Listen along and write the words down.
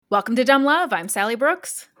Welcome to Dumb Love. I'm Sally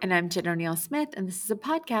Brooks. And I'm Jen O'Neill Smith, and this is a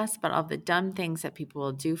podcast about all the dumb things that people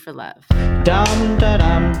will do for love. Dum da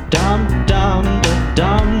dum dum dum da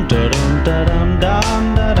dum da dum da dum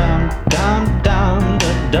dum da dum dum dum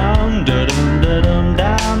da dum da dum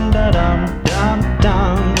da dum dum da dum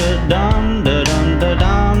dum dum da dum da dum da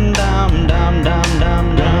dum dum dum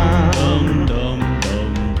dum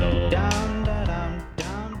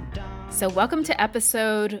dum dum. So welcome to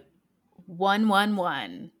episode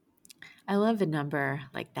 111. I love a number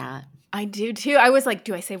like that. I do too. I was like,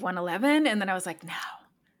 do I say 111? And then I was like, no,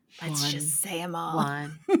 let's just say them all.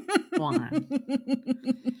 One.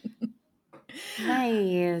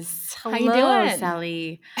 Nice. How Hello, you doing?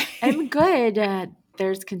 Sally. I'm good.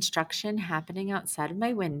 There's construction happening outside of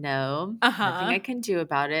my window. Nothing I can do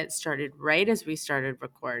about it. Started right as we started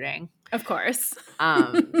recording. Of course.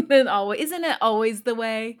 Isn't it always the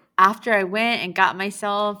way? After I went and got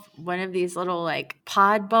myself one of these little like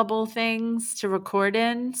pod bubble things to record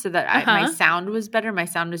in so that my sound was better. My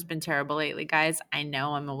sound has been terrible lately, guys. I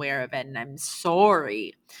know, I'm aware of it, and I'm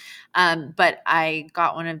sorry. But I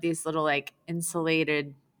got one of these little like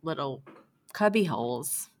insulated little cubby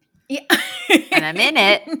holes. Yeah. And I'm in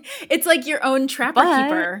it. It's like your own trapper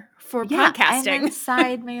keeper for podcasting. I'm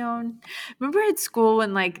inside my own. Remember at school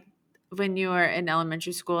when you were in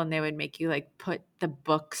elementary school and they would make you like put the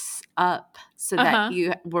books up so that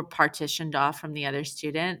you were partitioned off from the other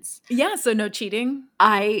students? Yeah, so no cheating.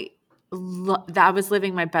 I was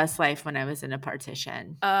living my best life when I was in a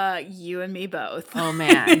partition. You and me both. Oh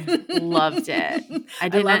man, loved it. I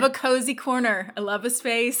love a cozy corner. I love a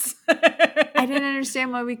space. I didn't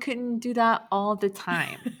understand why we couldn't do that all the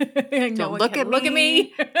time. Don't look at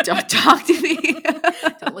me. Don't talk to me.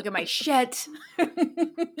 Don't look at my shit.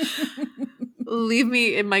 Leave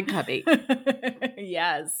me in my cubby.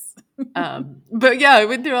 Yes. But yeah, I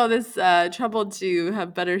went through all this trouble to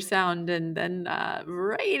have better sound, and then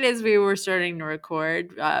right as we were starting to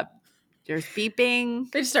record, there's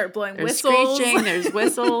beeping. They just start blowing there's whistles. Screeching. There's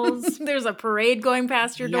whistles. There's a parade going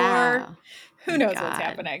past your door. Who knows what's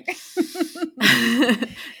happening?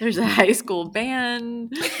 There's a high school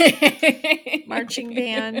band, marching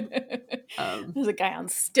band. There's a guy on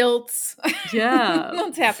stilts. Yeah.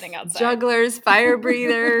 What's happening outside? Jugglers, fire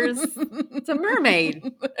breathers. It's a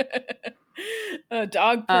mermaid. A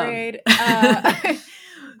dog parade.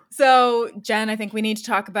 So, Jen, I think we need to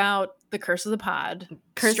talk about the curse of the pod.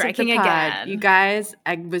 Striking again. You guys,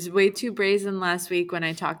 I was way too brazen last week when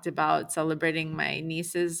I talked about celebrating my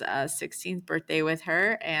niece's 16th birthday with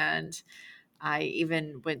her. And I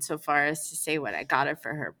even went so far as to say what I got her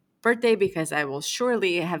for her birthday, because I will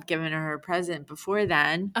surely have given her a present before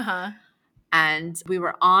then. And we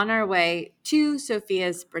were on our way to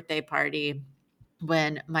Sophia's birthday party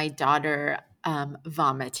when my daughter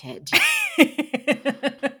vomited.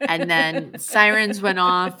 And then sirens went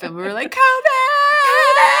off and we were like, COVID!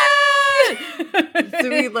 So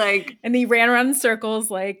we and he ran around in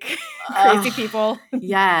circles like crazy people.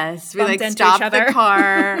 Yes. We stopped the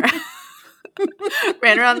car.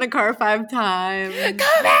 Ran around the car 5 times.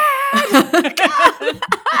 COVID!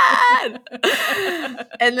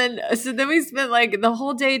 And then we spent the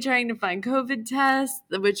whole day trying to find COVID tests,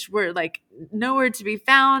 which were nowhere to be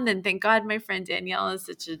found. And thank God my friend Danielle is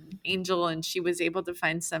such an angel, and she was able to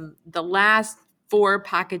find the last 4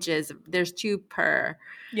 packages. There's 2 per.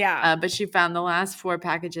 Yeah. But she found the last 4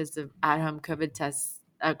 packages of at-home COVID tests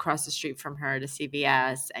across the street from her to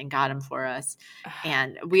CVS and got them for us.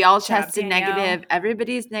 And we all tested negative.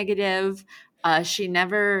 Everybody's negative. She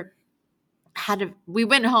never we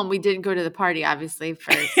went home. We didn't go to the party, obviously,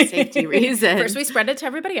 for safety reasons. First, we spread it to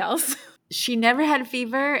everybody else. She never had a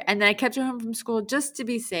fever, and then I kept her home from school just to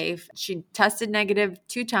be safe. She tested negative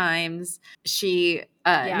 2 times. She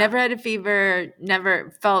never had a fever,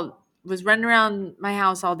 was running around my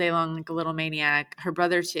house all day long like a little maniac. Her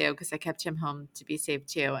brother too, because I kept him home to be safe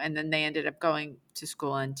too. And then they ended up going to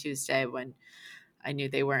school on Tuesday when I knew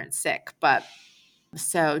they weren't sick. But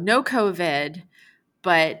so no COVID,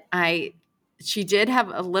 but she did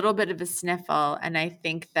have a little bit of a sniffle, and I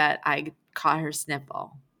think that I caught her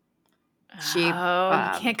sniffle. You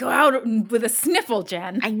can't go out with a sniffle,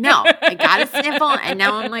 Jen. I know. I got a sniffle, and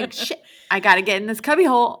now I'm like, shit, I got to get in this cubby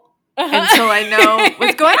hole until I know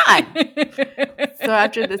what's going on. So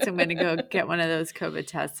after this, I'm going to go get one of those COVID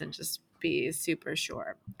tests and just be super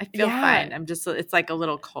sure. I feel fine. It's like a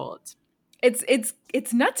little cold. It's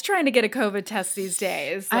nuts trying to get a COVID test these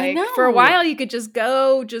days. I know. For a while you could just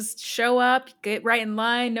show up, get right in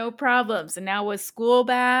line, no problems. And now with school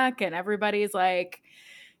back and everybody's there's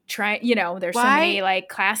so many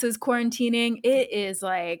classes quarantining. It is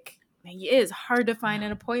it is hard to find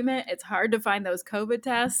an appointment. It's hard to find those COVID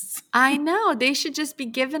tests. I know. They should just be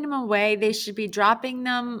giving them away. They should be dropping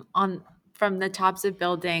them from the tops of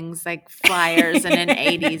buildings like flyers in an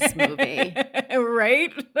 80s movie.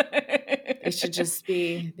 Right? They should just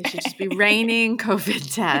be raining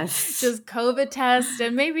COVID tests. Just COVID tests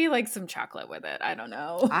and maybe like some chocolate with it. I don't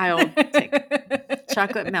know. I'll take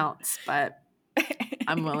chocolate melts, but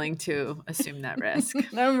I'm willing to assume that risk.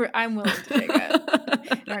 I'm willing to take it.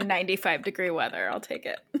 In our 95-degree weather, I'll take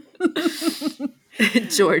it.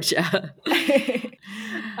 Georgia.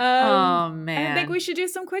 Oh, man. I think we should do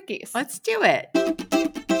some quickies. Let's do it.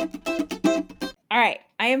 All right.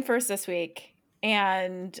 I am first this week,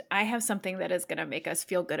 and I have something that is going to make us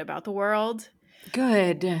feel good about the world.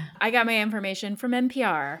 Good. I got my information from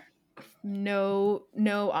NPR. No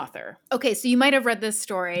author. Okay, so you might have read this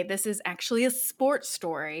story. This is actually a sports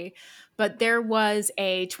story, but there was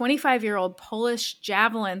a 25-year-old Polish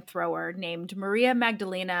javelin thrower named Maria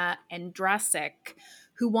Magdalena Andrasik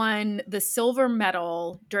who won the silver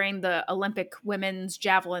medal during the Olympic women's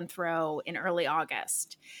javelin throw in early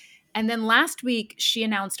August. And then last week, she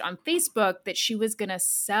announced on Facebook that she was going to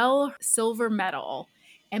sell her silver medal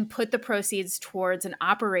and put the proceeds towards an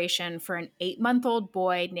operation for an 8-month-old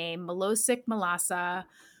boy named Milosik Malasa,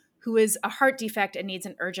 who is a heart defect and needs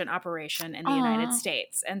an urgent operation in the United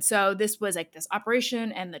States. And so this was like this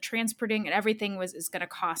operation, and the transporting and everything is going to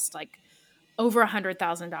cost like over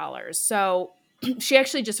 $100,000. So she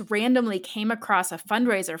actually just randomly came across a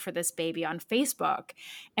fundraiser for this baby on Facebook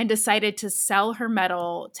and decided to sell her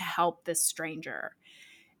medal to help this stranger.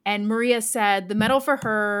 And Maria said the medal for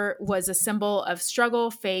her was a symbol of struggle,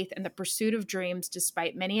 faith, and the pursuit of dreams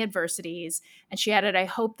despite many adversities. And she added, "I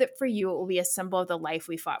hope that for you it will be a symbol of the life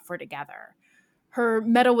we fought for together." Her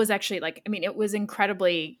medal was actually it was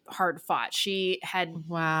incredibly hard fought. She had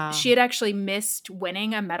actually missed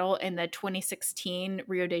winning a medal in the 2016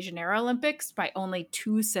 Rio de Janeiro Olympics by only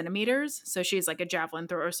 2 centimeters. So she's like a javelin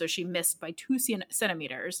thrower, so she missed by 2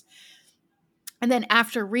 centimeters. And then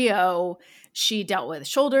after Rio, she dealt with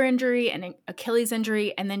shoulder injury and an Achilles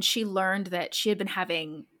injury. And then she learned that she had been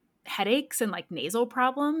having headaches and like nasal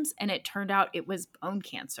problems. And it turned out it was bone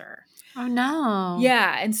cancer. Oh, no.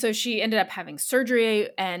 Yeah. And so she ended up having surgery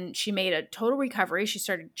and she made a total recovery. She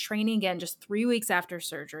started training again just 3 weeks after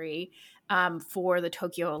surgery for the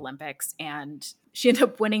Tokyo Olympics. And she ended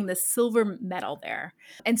up winning the silver medal there.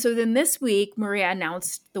 And so then this week, Maria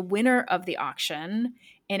announced the winner of the auction.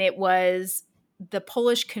 And it was the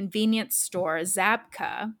Polish convenience store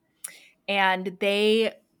Żabka, and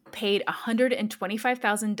they paid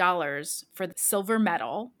 $125,000 for the silver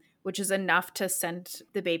medal, which is enough to send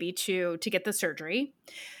the baby to get the surgery.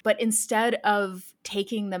 But instead of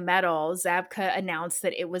taking the medal, Żabka announced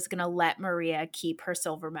that it was going to let Maria keep her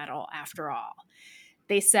silver medal after all.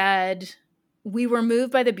 They said, "We were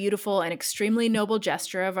moved by the beautiful and extremely noble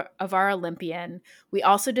gesture of our Olympian. We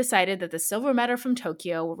also decided that the silver medal from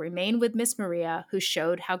Tokyo will remain with Miss Maria, who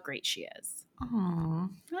showed how great she is." Oh,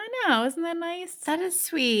 I know. Isn't that nice? that is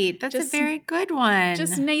sweet. That's a very good one.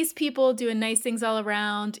 Just nice people doing nice things all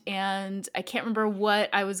around. And I can't remember what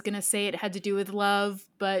I was going to say. It had to do with love,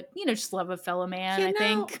 but, just love a fellow man, I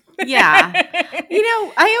think. Yeah.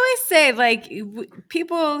 I always say, like,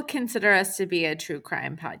 people consider us to be a true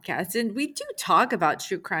crime podcast. And we do talk about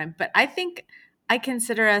true crime, but I think I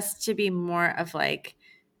consider us to be more of like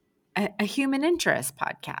a human interest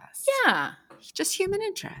podcast. Yeah. Just human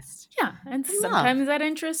interest. Yeah. And sometimes that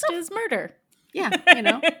interest is murder. Yeah.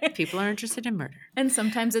 People are interested in murder. And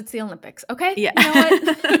sometimes it's the Olympics. Okay? Yeah. You know what?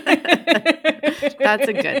 That's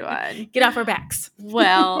a good one. Get off our backs.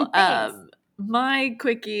 Well, my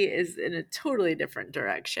quickie is in a totally different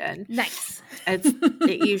direction. Nice.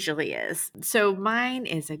 It usually is. So mine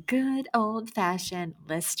is a good old-fashioned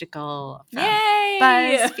listicle from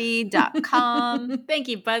BuzzFeed.com. Thank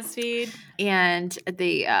you, BuzzFeed. And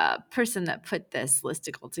the person that put this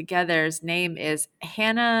listicle together's name is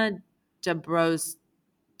Hannah Dobrogos.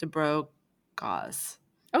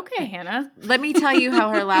 Okay, Hannah. Let me tell you how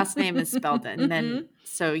her last name is spelled, and then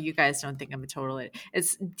so you guys don't think I'm a total idiot.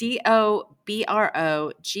 It's Dobrogos.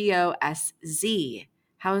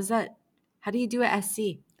 How is that? How do you do a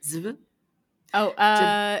SC? Zv? Oh,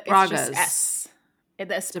 it's just S.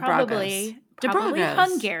 That's probably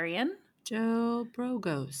Hungarian.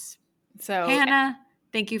 Dobrogos. So Hannah,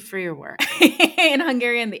 thank you for your work. In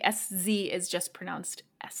Hungarian, the SZ is just pronounced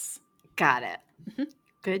S. Got it. Mm-hmm.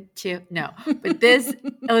 Good to know. But this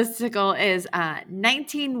listicle is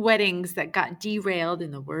 19 weddings that got derailed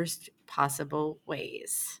in the worst possible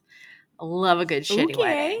ways. Love a good shitty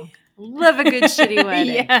wedding. Love a good shitty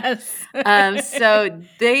wedding. Yes. So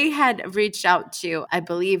they had reached out to, I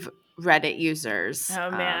believe, Reddit users.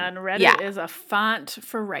 Oh man, Reddit is a font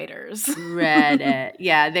for writers. Reddit.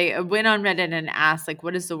 Yeah, they went on Reddit and asked, like,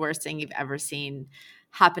 what is the worst thing you've ever seen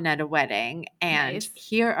happen at a wedding? And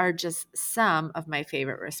here are just some of my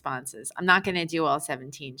favorite responses. I'm not going to do all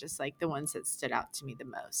 17, just like the ones that stood out to me the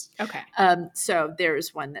most. Okay. So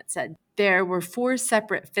there's one that said, there were 4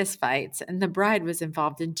 separate fistfights and the bride was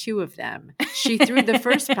involved in 2 of them. She threw the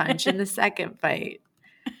first punch in the second fight.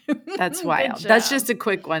 That's wild. That's just a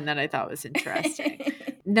quick one that I thought was interesting.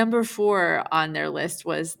 Number 4 on their list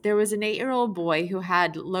was, there was an 8-year-old boy who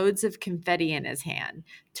had loads of confetti in his hand.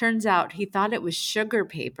 Turns out he thought it was sugar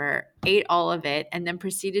paper, ate all of it, and then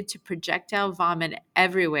proceeded to projectile vomit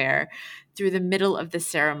everywhere through the middle of the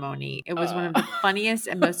ceremony. It was one of the funniest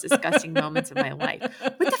and most disgusting moments of my life.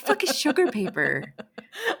 What the fuck is sugar paper?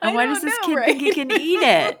 And why does this kid think he can eat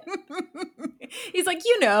it? He's like,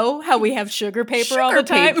 you know how we have sugar paper all the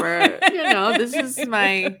time? This is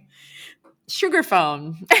my sugar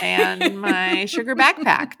phone and my sugar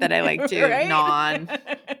backpack that I like to gnaw on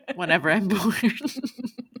whenever I'm bored.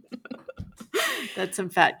 That's some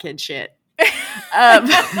fat kid shit. Look,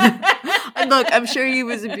 I'm sure he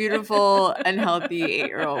was a beautiful and healthy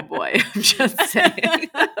 8-year-old boy. I'm just saying.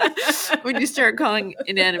 When you start calling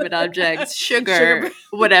inanimate objects sugar,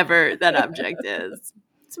 whatever that object is,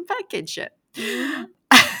 some fat kid shit.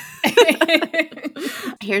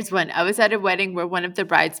 Here's one. I was at a wedding where one of the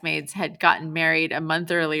bridesmaids had gotten married a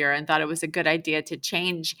month earlier and thought it was a good idea to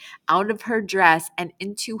change out of her dress and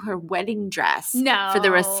into her wedding dress for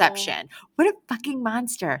the reception. What a fucking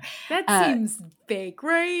monster. That seems fake,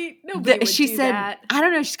 right? Nobody would she do said, that. I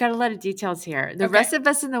don't know. She's got a lot of details here. The rest of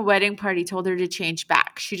us in the wedding party told her to change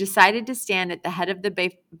back. She decided to stand at the head of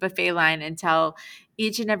the buffet line and tell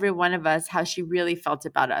each and every one of us how she really felt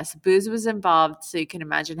about us. Booze was involved, so you can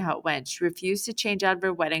imagine how it went. She refused to change out of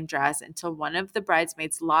her wedding dress until one of the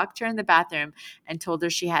bridesmaids locked her in the bathroom and told her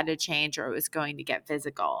she had to change or it was going to get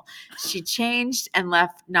physical. She changed and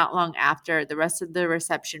left not long after. The rest of the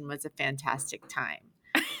reception was a fantastic time.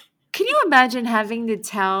 Can you imagine having to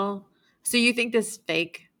tell? So you think this is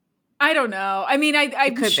fake? I don't know. I mean,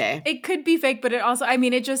 it could be. It could be fake, but it also, I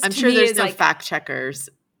mean, it just, I'm sure there's no fact checkers.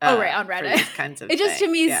 On Reddit. These kinds of it just things.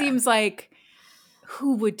 To me seems like,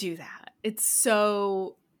 who would do that? It's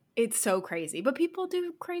so crazy. But people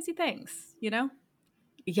do crazy things, you know?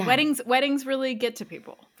 Yeah. Weddings really get to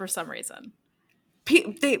people for some reason.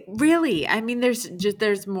 They really, I mean,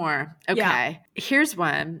 there's more. Okay. Yeah. Here's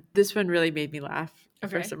one. This one really made me laugh.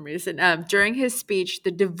 For some reason. During his speech, the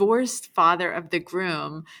divorced father of the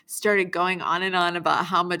groom started going on and on about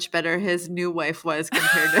how much better his new wife was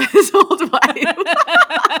compared to his old wife.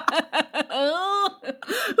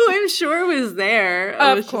 Who I'm sure was there.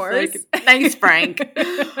 Of course. Just like, nice, Frank.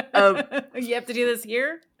 You have to do this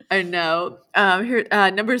here? I know. Here,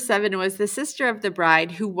 number 7 was the sister of the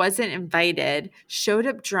bride who wasn't invited, showed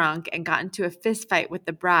up drunk and got into a fist fight with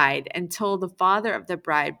the bride until the father of the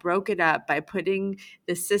bride broke it up by putting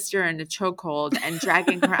the sister in a chokehold and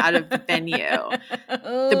dragging her out of the venue.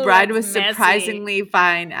 The bride was surprisingly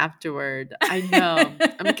fine afterward. I know.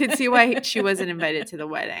 I can see why she wasn't invited to the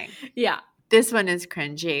wedding. Yeah. This one is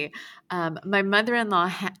cringy. My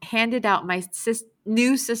mother-in-law handed out my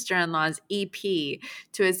new sister-in-law's EP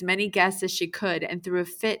to as many guests as she could and threw a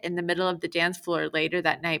fit in the middle of the dance floor later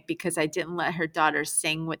that night because I didn't let her daughter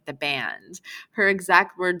sing with the band. Her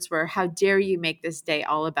exact words were, "How dare you make this day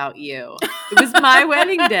all about you?" It was my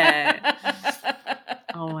wedding day.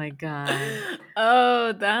 Oh, my God.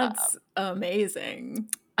 Oh, that's amazing.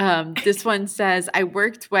 This one says, I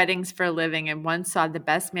worked weddings for a living and once saw the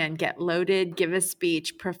best man get loaded, give a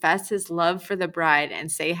speech, profess his love for the bride,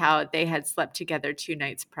 and say how they had slept together 2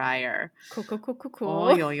 nights prior. Cool.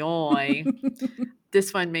 Oy, oy, oy.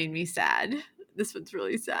 This one made me sad. This one's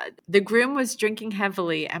really sad. The groom was drinking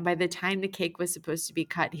heavily, and by the time the cake was supposed to be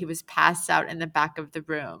cut, he was passed out in the back of the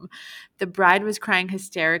room. The bride was crying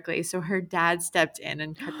hysterically, so her dad stepped in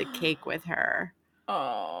and cut the cake with her.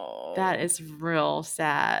 Oh, that is real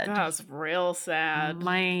sad. That's real sad.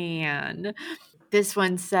 Man. This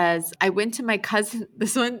one says, I went to my cousin.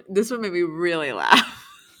 This one made me really laugh.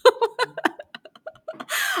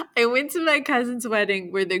 I went to my cousin's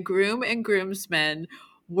wedding where the groom and groomsmen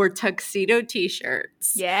wore tuxedo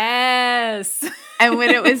t-shirts. Yes. And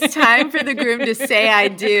when it was time for the groom to say I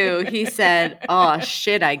do, he said, oh,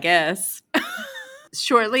 shit, I guess.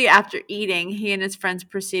 Shortly after eating, he and his friends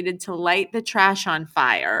proceeded to light the trash on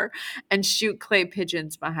fire and shoot clay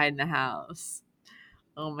pigeons behind the house.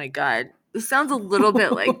 Oh my God. This sounds a little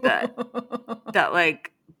bit like that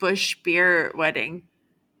like Bush beer wedding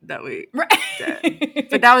that we did.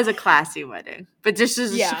 But that was a classy wedding. But this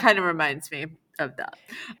just kind of reminds me of that.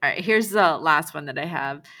 All right, here's the last one that I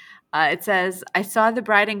have. It says, I saw the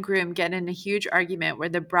bride and groom get in a huge argument where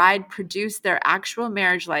the bride produced their actual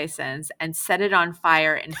marriage license and set it on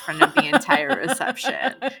fire in front of the entire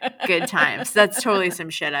reception. Good times. That's totally some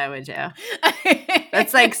shit I would do.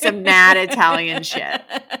 That's like some mad Italian shit.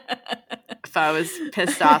 If I was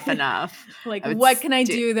pissed off enough. Like, what can I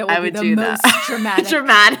do that would be the most dramatic?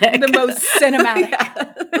 Dramatic. The most cinematic.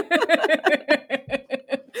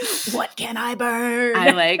 What can I burn?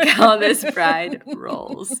 I like how this bride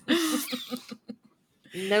rolls.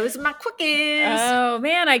 Those are my quickies. Oh,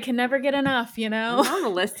 man, I can never get enough, you know? I'm a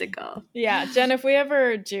listicle. Yeah, Jen, if we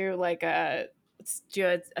ever do like a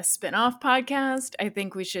spin-off podcast, I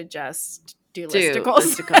think we should just do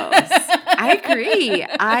listicles.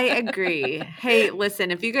 I agree. Hey,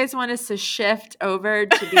 listen, if you guys want us to shift over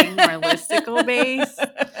to being more listicle based,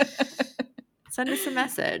 send us a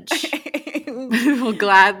message. We will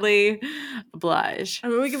gladly oblige. I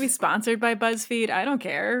mean, we could be sponsored by BuzzFeed. I don't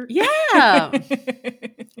care. Yeah.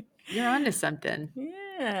 You're onto something.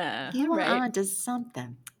 Yeah. You are onto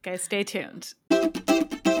something. Okay, stay tuned.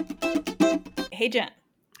 Hey, Jen.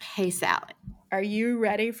 Hey, Sally. Are you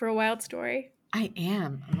ready for a wild story? I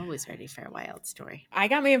am. I'm always ready for a wild story. I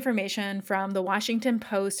got my information from the Washington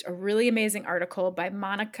Post, a really amazing article by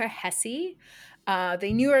Monica Hesse,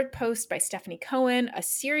 the New York Post by Stephanie Cohen, a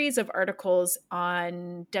series of articles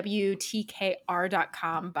on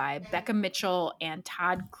WTKR.com by Becca Mitchell and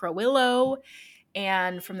Todd Crowillo,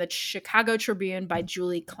 and from the Chicago Tribune by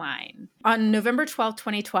Julie Klein. On November 12,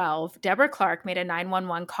 2012, Deborah Clark made a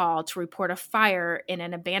 911 call to report a fire in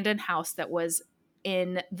an abandoned house that was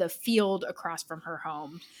in the field across from her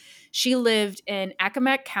home. She lived in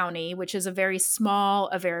Accomack County, which is a very small,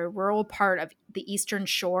 a very rural part of the Eastern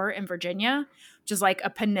Shore in Virginia, which is like a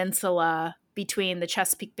peninsula between the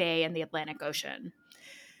Chesapeake Bay and the Atlantic Ocean.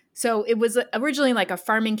 So it was originally like a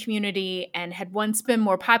farming community and had once been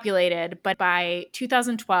more populated, but by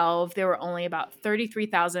 2012, there were only about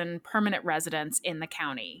 33,000 permanent residents in the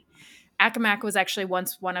county. Accomack was actually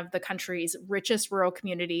once one of the country's richest rural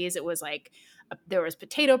communities. It was like there was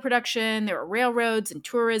potato production, there were railroads and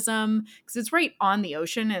tourism, because it's right on the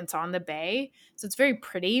ocean and it's on the bay. So it's very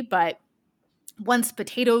pretty, but once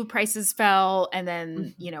potato prices fell and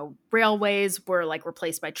then, you know, railways were like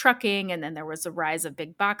replaced by trucking, and then there was a rise of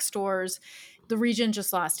big box stores, the region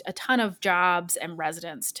just lost a ton of jobs and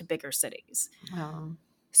residents to bigger cities. Oh.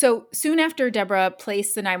 So soon after Deborah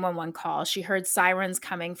placed the 911 call, she heard sirens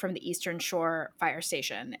coming from the Eastern Shore Fire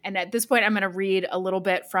Station. And at this point, I'm going to read a little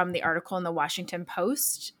bit from the article in the Washington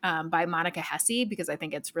Post by Monica Hesse, because I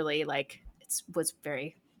think it's really like, it was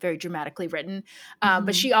very, very dramatically written.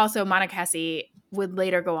 But she also, Monica Hesse, would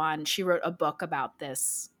later go on, she wrote a book about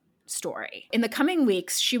this story. In the coming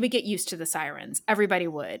weeks, she would get used to the sirens. Everybody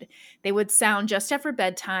would. They would sound just after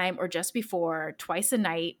bedtime or just before, twice a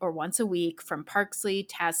night or once a week from Parksley,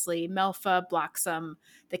 Tasley, Melfa, Bloxham.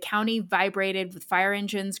 The county vibrated with fire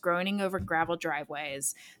engines groaning over gravel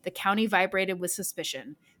driveways. The county vibrated with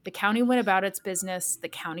suspicion. The county went about its business. The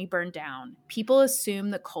county burned down. People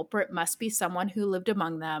assumed the culprit must be someone who lived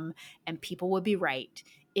among them, and people would be right.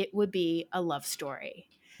 It would be a love story.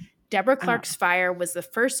 Deborah Clark's fire was the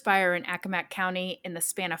first fire in Accomack County. In the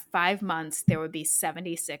span of 5 months, there would be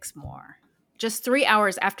 76 more. Just 3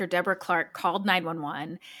 hours after Deborah Clark called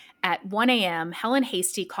 911, at 1 a.m., Helen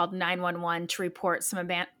Hasty called 911 to report some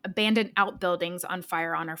abandoned outbuildings on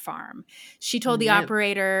fire on her farm. She told the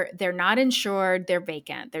operator, they're not insured, they're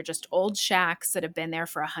vacant. They're just old shacks that have been there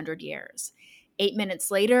for 100 years. 8 minutes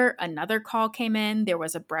later, another call came in. There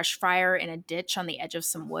was a brush fire in a ditch on the edge of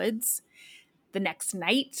some woods. The next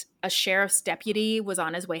night, a sheriff's deputy was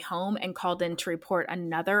on his way home and called in to report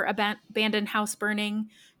another abandoned house burning.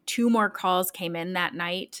 2 more calls came in that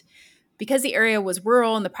night. Because the area was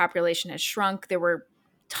rural and the population had shrunk, there were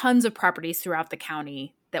tons of properties throughout the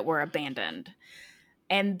county that were abandoned.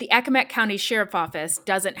 And the Accomack County Sheriff's Office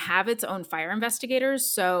doesn't have its own fire investigators,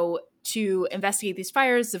 so to investigate these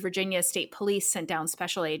fires, the Virginia State Police sent down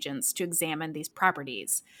special agents to examine these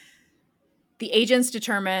properties. The agents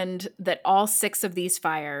determined that all 6 of these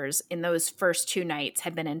fires in those first 2 nights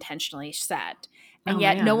had been intentionally set. And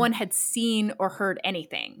yet no one had seen or heard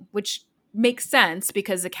anything, which makes sense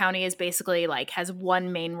because the county is basically like has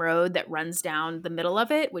one main road that runs down the middle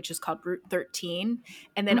of it, which is called Route 13.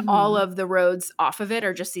 And then all of the roads off of it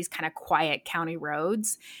are just these kind of quiet county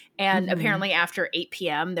roads. And apparently after 8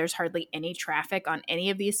 p.m., there's hardly any traffic on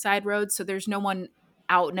any of these side roads. So there's no one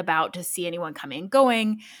out and about to see anyone coming and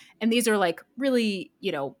going. And these are like really,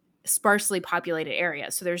 you know, sparsely populated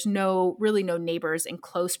area. So there's really no neighbors in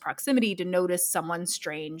close proximity to notice someone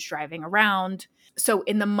strange driving around. So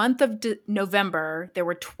in the month of November, there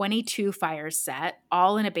were 22 fires set,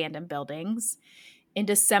 all in abandoned buildings. In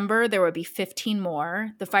December, there would be 15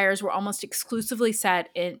 more. The fires were almost exclusively set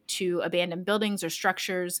into abandoned buildings or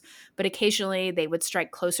structures, but occasionally they would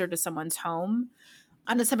strike closer to someone's home.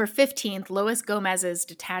 On December 15th, Lois Gomez's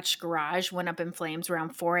detached garage went up in flames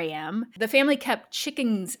around 4 a.m. The family kept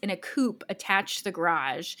chickens in a coop attached to the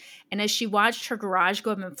garage, and as she watched her garage go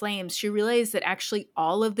up in flames, she realized that actually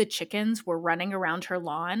all of the chickens were running around her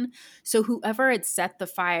lawn. So whoever had set the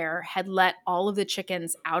fire had let all of the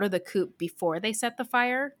chickens out of the coop before they set the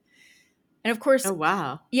fire. And of course, oh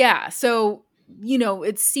wow. Yeah, so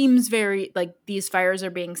it seems very like these fires are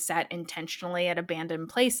being set intentionally at abandoned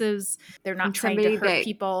places. They're not trying to hurt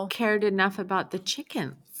people. Cared enough about the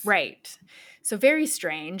chickens. Right. So very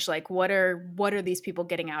strange. Like what are these people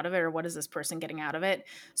getting out of it, or what is this person getting out of it?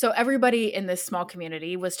 So everybody in this small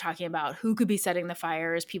community was talking about who could be setting the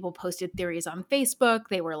fires. People posted theories on Facebook.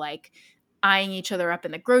 They were like eyeing each other up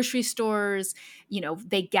in the grocery stores.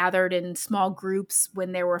 They gathered in small groups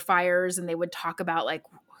when there were fires, and they would talk about like,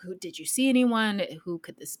 who did you see anyone? Who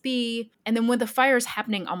could this be? And then with the fires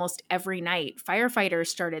happening almost every night, firefighters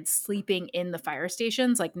started sleeping in the fire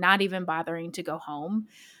stations, like not even bothering to go home,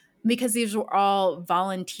 because these were all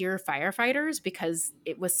volunteer firefighters. Because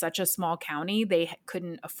it was such a small county, they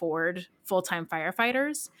couldn't afford full-time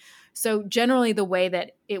firefighters. So generally the way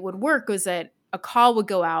that it would work was that a call would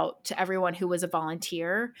go out to everyone who was a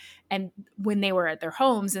volunteer, and when they were at their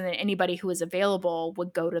homes, and then anybody who was available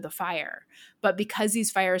would go to the fire. But because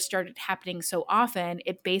these fires started happening so often,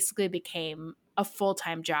 it basically became a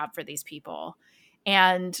full-time job for these people.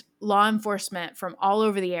 And law enforcement from all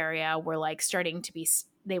over the area were like starting to be,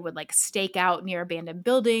 they would like stake out near abandoned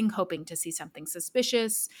building, hoping to see something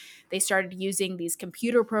suspicious. They started using these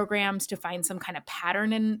computer programs to find some kind of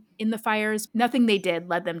pattern in the fires. Nothing they did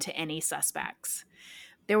led them to any suspects.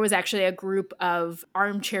 There was actually a group of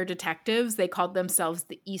armchair detectives. They called themselves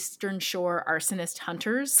the Eastern Shore Arsonist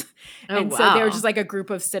Hunters. So they were just like a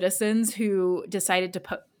group of citizens who decided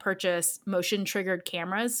to purchase motion-triggered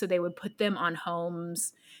cameras. So they would put them on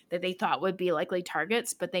homes that they thought would be likely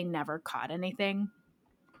targets, but they never caught anything.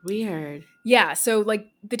 Weird. Yeah, so like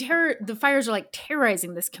the fires are like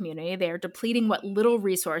terrorizing this community. They are depleting what little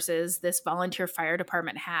resources this volunteer fire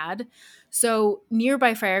department had. So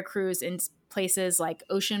nearby fire crews in places like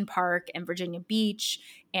Ocean Park and Virginia Beach,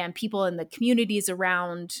 and people in the communities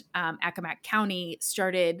around Accomack County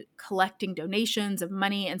started collecting donations of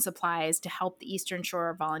money and supplies to help the Eastern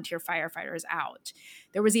Shore volunteer firefighters out.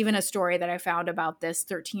 There was even a story that I found about this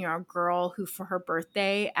 13-year-old girl who, for her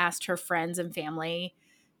birthday, asked her friends and family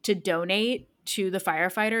to donate to the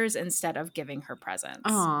firefighters instead of giving her presents.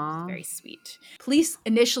 Aww. Very sweet. Police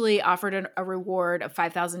initially offered a reward of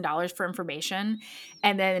 $5,000 for information,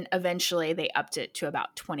 and then eventually they upped it to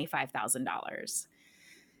about $25,000.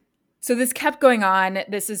 So this kept going on.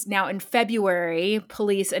 This is now in February.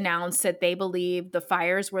 Police announced that they believe the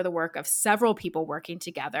fires were the work of several people working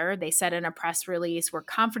together. They said in a press release, "We're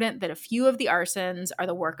confident that a few of the arsons are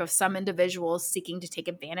the work of some individuals seeking to take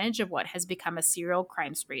advantage of what has become a serial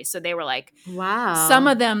crime spree." So they were like, wow. Some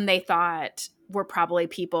of them they thought were probably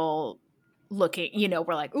people looking,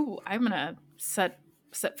 were like, "Ooh, I'm going to set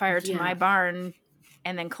fire to my barn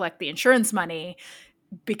and then collect the insurance money,"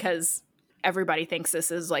 because everybody thinks this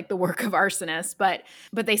is like the work of arsonists, but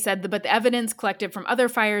they said but the evidence collected from other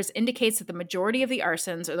fires indicates that the majority of the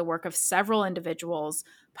arsons are the work of several individuals,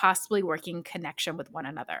 possibly working in connection with one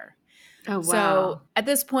another. Oh, wow. So at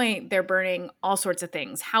this point, they're burning all sorts of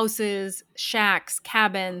things: houses, shacks,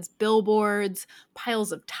 cabins, billboards,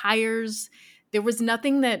 piles of tires. There was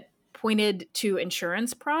nothing that pointed to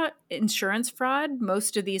insurance fraud.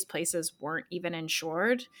 Most of these places weren't even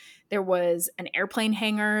insured. There was an airplane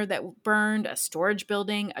hangar that burned, a storage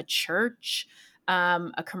building, a church,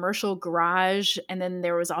 a commercial garage, and then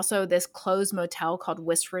there was also this closed motel called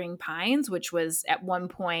Whispering Pines, which was at one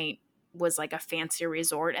point was like a fancy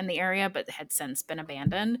resort in the area, but had since been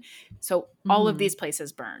abandoned. So all of these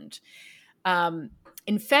places burned.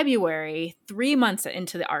 In February, 3 months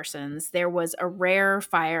into the arsons, there was a rare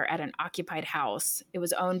fire at an occupied house. It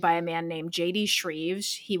was owned by a man named J.D.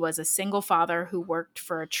 Shreves. He was a single father who worked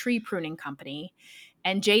for a tree pruning company.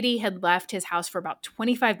 And J.D. had left his house for about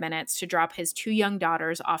 25 minutes to drop his 2 young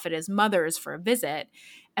daughters off at his mother's for a visit.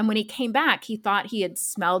 And when he came back, he thought he had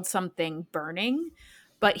smelled something burning,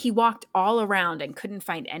 but he walked all around and couldn't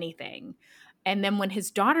find anything. And then when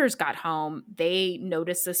his daughters got home, they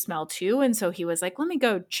noticed the smell too. And so he was like, "Let me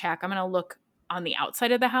go check. I'm going to look on the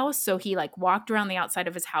outside of the house. So he like walked around the outside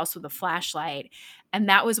of his house with a flashlight. And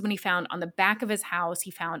that was when he found on the back of his house,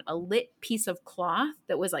 he found a lit piece of cloth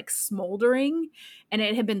that was like smoldering, and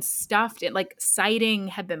it had been stuffed. It like siding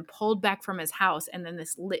had been pulled back from his house. And then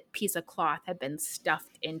this lit piece of cloth had been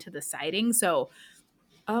stuffed into the siding. So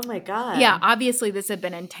oh my God. Yeah, obviously this had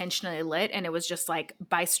been intentionally lit, and it was just like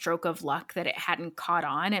by stroke of luck that it hadn't caught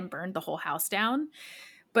on and burned the whole house down.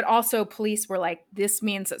 But also police were like, this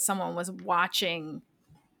means that someone was watching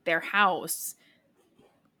their house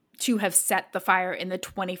to have set the fire in the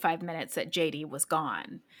 25 minutes that JD was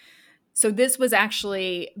gone. So this was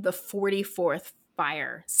actually the 44th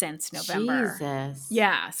fire since November. Jesus.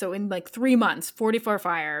 Yeah, so in like 3 months, 44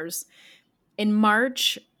 fires. In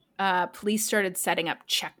March, police started setting up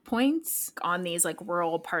checkpoints on these like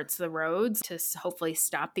rural parts of the roads to hopefully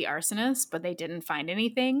stop the arsonists, but they didn't find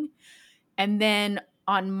anything. And then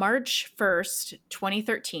on March 1st,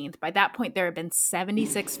 2013, by that point, there had been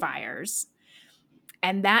 76 fires.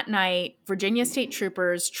 And that night, Virginia State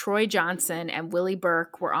Troopers Troy Johnson and Willie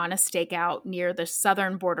Burke were on a stakeout near the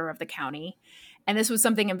southern border of the county. And this was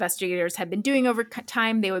something investigators had been doing over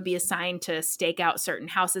time. They would be assigned to stake out certain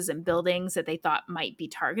houses and buildings that they thought might be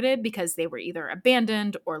targeted because they were either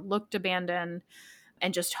abandoned or looked abandoned,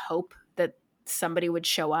 and just hope that somebody would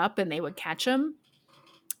show up and they would catch them.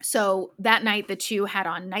 So that night, the two had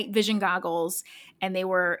on night vision goggles, and they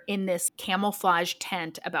were in this camouflage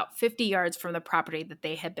tent about 50 yards from the property that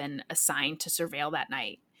they had been assigned to surveil that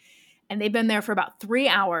night. And they'd been there for about 3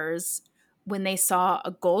 hours when they saw a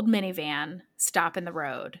gold minivan stop in the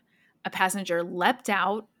road. A passenger leapt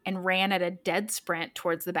out and ran at a dead sprint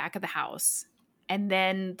towards the back of the house. And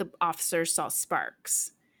then the officers saw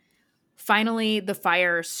sparks. Finally, the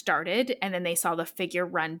fire started, and then they saw the figure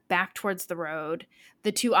run back towards the road.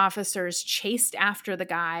 The two officers chased after the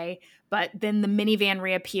guy, but then the minivan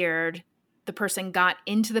reappeared. The person got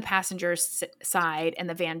into the passenger's side, and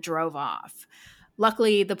the van drove off.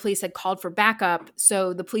 Luckily, the police had called for backup,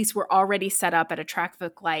 so the police were already set up at a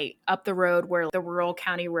traffic light up the road where the rural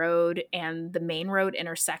county road and the main road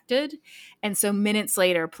intersected. And so minutes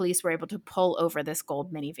later, police were able to pull over this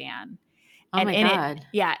gold minivan. Oh and my in God.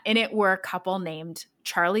 In it were a couple named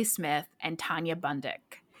Charlie Smith and Tanya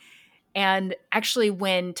Bundick. And actually,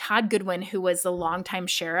 when Todd Goodwin, who was the longtime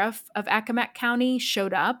sheriff of Accomack County,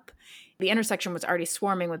 showed up, the intersection was already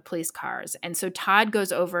swarming with police cars. And so Todd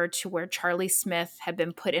goes over to where Charlie Smith had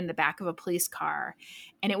been put in the back of a police car.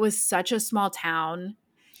 And it was such a small town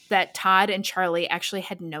that Todd and Charlie actually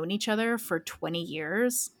had known each other for 20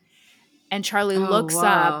 years. And Charlie looks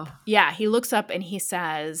up. Yeah, he looks up and he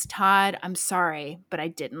says, "Todd, I'm sorry, but I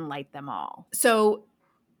didn't light them all." So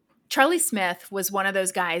Charlie Smith was one of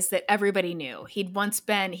those guys that everybody knew. He'd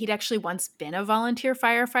actually once been a volunteer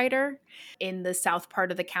firefighter in the south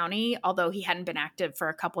part of the county, although he hadn't been active for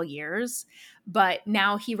a couple years. But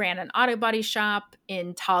now he ran an auto body shop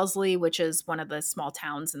in Towsley, which is one of the small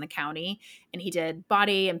towns in the county. And he did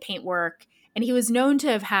body and paint work. And he was known to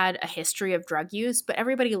have had a history of drug use, but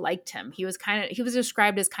everybody liked him. He was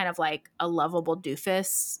described as kind of like a lovable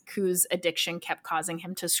doofus whose addiction kept causing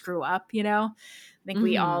him to screw up, you know? I think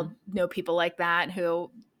we all know people like that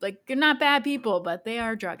who, like, they're not bad people, but they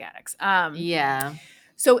are drug addicts. Yeah.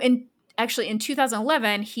 So in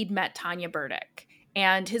 2011, he'd met Tanya Burdick,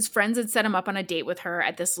 and his friends had set him up on a date with her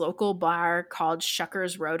at this local bar called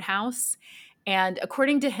Shuckers Roadhouse. And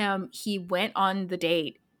according to him, he went on the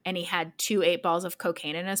date and he had 2 8-balls of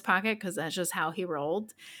cocaine in his pocket because that's just how he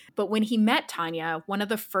rolled. But when he met Tanya, one of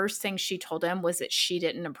the first things she told him was that she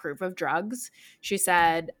didn't approve of drugs. She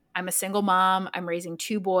said, "I'm a single mom. I'm raising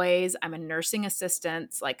 2 boys. I'm a nursing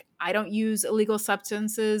assistant. Like, I don't use illegal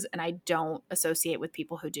substances and I don't associate with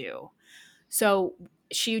people who do." So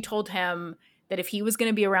she told him that if he was going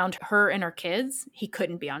to be around her and her kids, he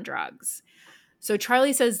couldn't be on drugs. So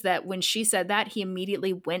Charlie says that when she said that, he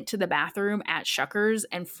immediately went to the bathroom at Shuckers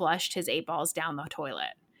and flushed his 8-balls down the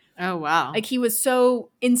toilet. Oh, wow. Like, he was so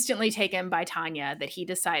instantly taken by Tanya that he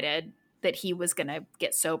decided that he was going to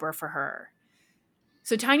get sober for her.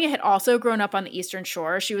 So Tanya had also grown up on the Eastern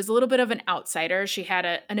Shore. She was a little bit of an outsider. She had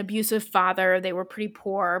an abusive father. They were pretty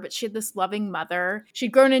poor, but she had this loving mother.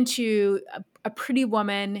 She'd grown into a pretty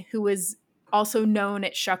woman who was also known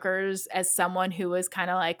at Shuckers as someone who was kind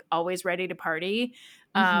of like always ready to party.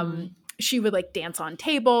 She would like dance on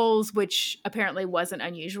tables, which apparently wasn't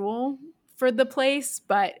unusual for the place.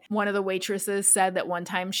 But one of the waitresses said that one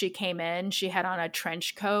time she came in, she had on a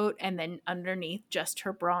trench coat and then underneath just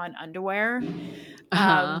her bra and underwear.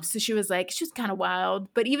 So she was like, she's kind of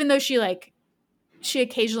wild. But even though she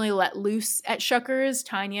occasionally let loose at Shuckers,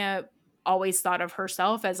 Tanya always thought of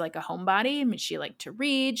herself as like a homebody. I mean, she liked to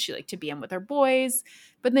read, she liked to be in with her boys,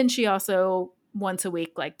 but then she also once a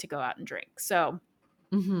week liked to go out and drink. So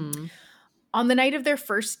on the night of their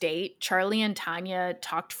first date, Charlie and Tanya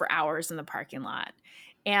talked for hours in the parking lot.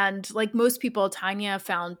 And like most people, Tanya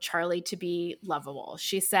found Charlie to be lovable.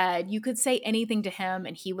 She said you could say anything to him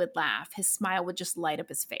and he would laugh. His smile would just light up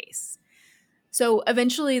his face. So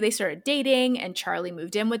eventually they started dating, and Charlie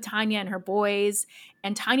moved in with Tanya and her boys.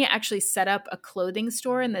 And Tanya actually set up a clothing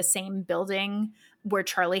store in the same building where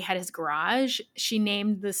Charlie had his garage. She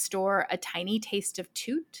named the store A Tiny Taste of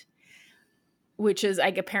Toot, which is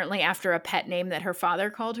like apparently after a pet name that her father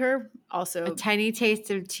called her. Also, A Tiny Taste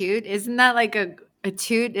of Toot. Isn't that like a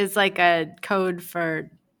toot is like a code for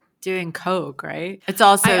doing coke, right? It's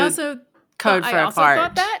also code for a fart.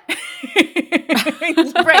 Thought that.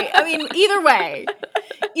 Right. I mean, either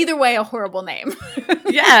way, a horrible name.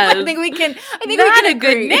 Yeah. I think we can not a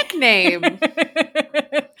agree. good nickname.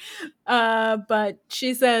 But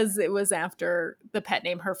she says it was after the pet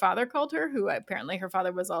name her father called her, who apparently her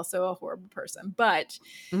father was also a horrible person. But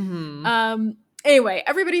anyway,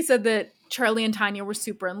 everybody said that Charlie and Tanya were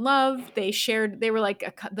super in love. They were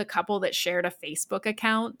like the couple that shared a Facebook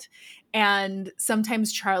account. And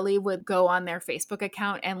sometimes Charlie would go on their Facebook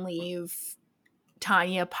account and leave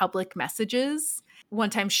Tanya public messages. One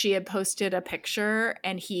time she had posted a picture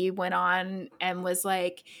and he went on and was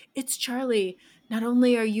like, "It's Charlie. Not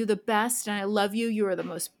only are you the best and I love you, you are the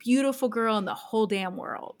most beautiful girl in the whole damn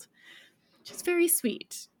world." Which is very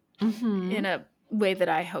sweet in a way that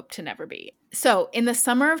I hope to never be. So in the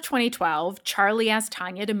summer of 2012, Charlie asked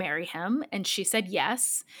Tanya to marry him and she said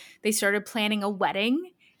yes. They started planning a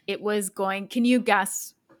wedding. It was going, can you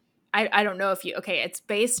guess? I don't know if you, okay, it's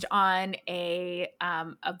based on a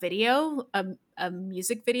video, a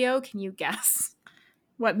music video. Can you guess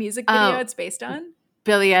what music video it's based on?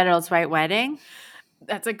 Billy Idol's White Wedding.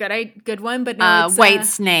 That's a good one, but no, it's White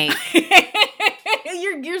Snake.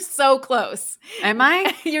 You're so close. Am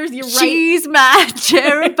I? You're right. She's my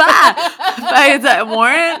cherry pie. Is that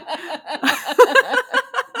Warrant?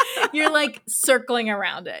 You're like circling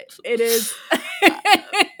around it. It is.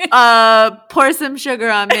 Pour Some Sugar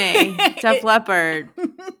on Me. Def Leppard.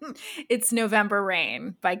 It's November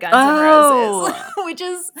Rain by Guns N' Roses. Which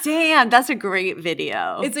is damn, that's a great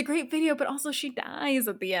video. It's a great video, but also she dies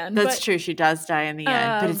at the end. That's true. She does die in the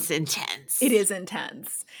end, but it's intense. It is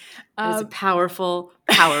intense. It's a powerful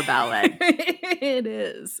power ballad. It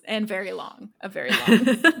is, and very long.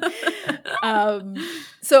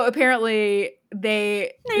 So apparently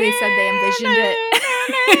they said they envisioned it.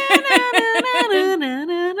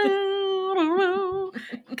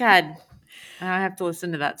 God, I have to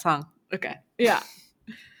listen to that song. Okay. Yeah.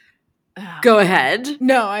 Go ahead.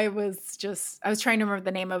 No, I was trying to remember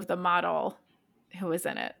the name of the model who was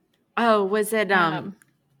in it. Oh, was it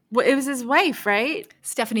well, it was his wife, right?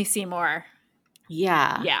 Stephanie Seymour.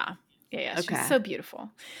 Yeah. Yeah. Okay. She's so beautiful.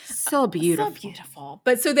 So beautiful. So beautiful.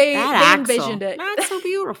 But so they envisioned it. Not so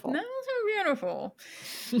beautiful. Not so beautiful.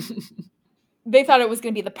 They thought it was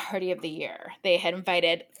going to be the party of the year. They had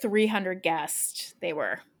invited 300 guests. They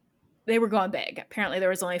were going big. Apparently there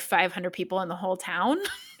was only 500 people in the whole town.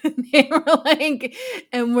 They were like,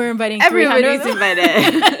 and we're inviting everybody's invited.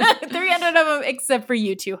 300 of them except for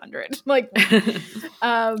you 200. Like what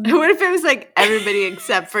if it was like everybody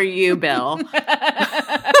except for you, Bill?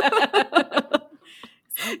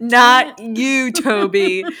 Not you,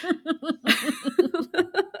 Toby.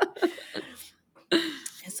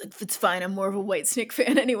 It's fine. I'm more of a White Snake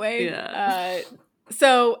fan anyway. Yeah.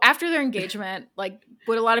 So after their engagement, like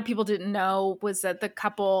what a lot of people didn't know was that the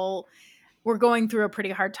couple were going through a pretty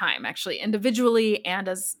hard time, actually, individually and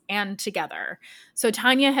together. So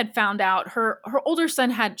Tanya had found out her older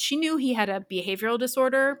son she knew he had a behavioral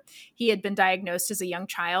disorder. He had been diagnosed as a young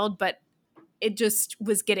child, but it just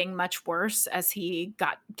was getting much worse as he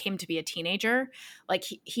came to be a teenager. Like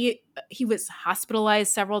he was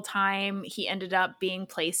hospitalized several times. He ended up being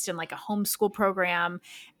placed in like a homeschool program.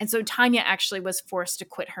 And so Tanya actually was forced to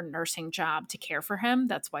quit her nursing job to care for him.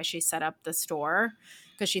 That's why she set up the store,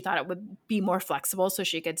 because she thought it would be more flexible so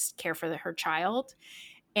she could care for her child.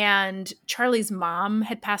 And Charlie's mom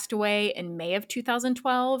had passed away in May of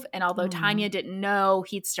 2012. And although Tanya didn't know,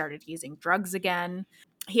 he'd started using drugs again.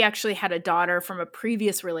 He actually had a daughter from a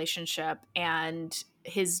previous relationship, and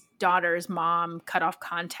his daughter's mom cut off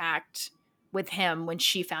contact with him when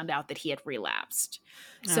she found out that he had relapsed.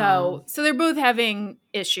 So they're both having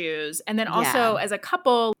issues. And then also as a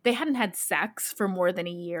couple, they hadn't had sex for more than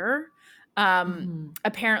a year.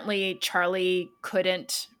 Apparently Charlie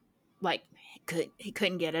couldn't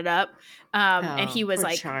couldn't get it up. And he was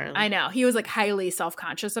like, Charlie. I know, he was like highly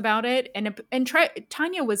self-conscious about it. And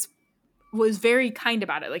Tanya was very kind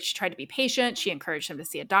about it. Like, she tried to be patient. She encouraged him to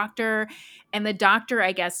see a doctor. And the doctor,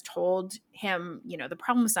 I guess, told him, the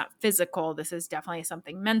problem is not physical. This is definitely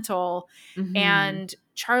something mental. Mm-hmm. And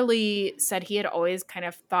Charlie said he had always kind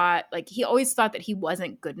of thought, like, he always thought that he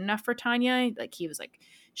wasn't good enough for Tanya. Like, he was like,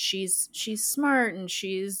 she's smart and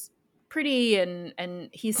she's pretty and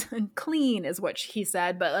he's clean is what he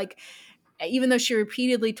said. But like, even though she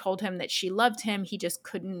repeatedly told him that she loved him, he just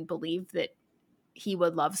couldn't believe that he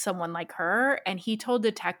would love someone like her. And he told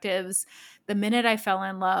detectives, the minute I fell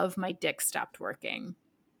in love, my dick stopped working.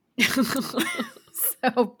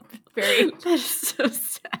 So very, that's so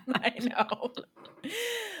sad. I know.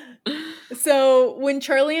 So when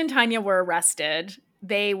Charlie and Tanya were arrested,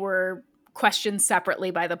 they were questioned separately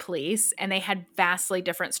by the police, and they had vastly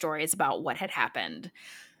different stories about what had happened.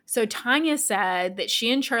 So Tanya said that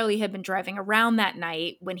she and Charlie had been driving around that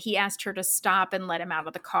night when he asked her to stop and let him out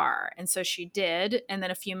of the car. And so she did. And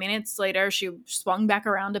then a few minutes later, she swung back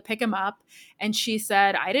around to pick him up. And she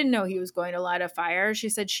said, I didn't know he was going to light a fire. She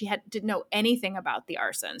said she didn't know anything about the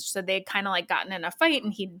arson. She said they'd kind of like gotten in a fight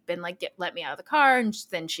and he'd been like, let me out of the car. And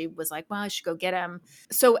then she was like, well, I should go get him.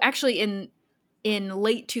 So actually in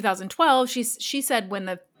late 2012, she said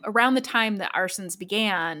around the time the arsons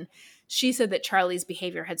began, she said that Charlie's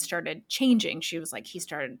behavior had started changing. She was like, he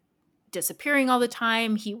started disappearing all the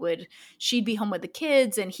time. She'd be home with the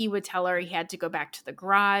kids and he would tell her he had to go back to the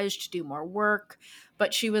garage to do more work.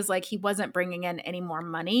 But she was like, he wasn't bringing in any more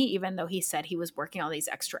money, even though he said he was working all these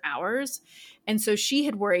extra hours. And so she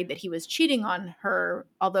had worried that he was cheating on her,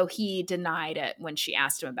 although he denied it when she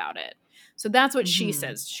asked him about it. So that's what she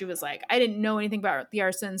says. She was like, I didn't know anything about the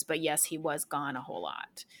arsons, but yes, he was gone a whole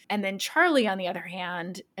lot. And then Charlie, on the other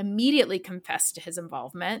hand, immediately confessed to his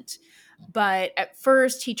involvement. But at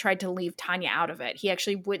first, he tried to leave Tanya out of it. He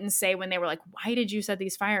actually wouldn't say when they were like, why did you set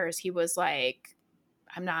these fires? He was like,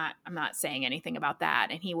 I'm not saying anything about that.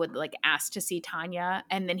 And he would like ask to see Tanya.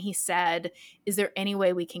 And then he said, is there any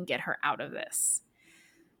way we can get her out of this?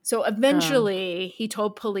 So eventually he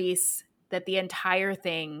told police that the entire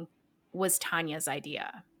thing was Tanya's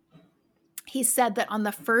idea. He said that on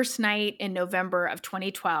the first night in November of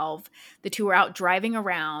 2012, the two were out driving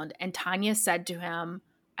around and Tanya said to him,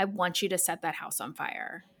 I want you to set that house on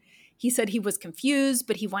fire. He said he was confused,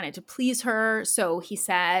 but he wanted to please her. So he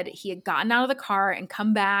said he had gotten out of the car and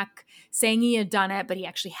come back saying he had done it, but he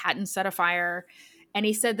actually hadn't set a fire. And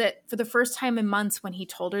he said that for the first time in months when he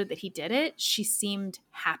told her that he did it, she seemed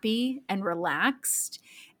happy and relaxed.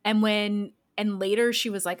 And later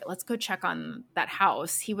she was like, let's go check on that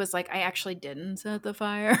house. He was like, I actually didn't set the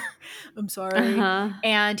fire. I'm sorry.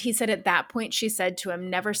 And he said at that point, she said to him,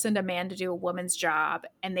 never send a man to do a woman's job.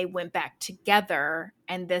 And they went back together.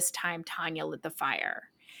 And this time Tanya lit the fire.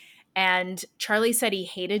 And Charlie said he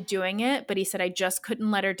hated doing it, but he said, I just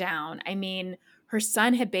couldn't let her down. I mean, her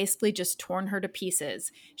son had basically just torn her to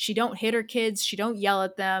pieces. She don't hit her kids. She don't yell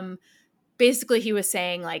at them. Basically, he was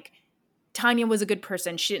saying like, Tanya was a good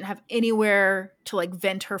person. She didn't have anywhere to like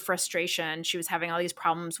vent her frustration. She was having all these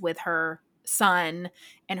problems with her son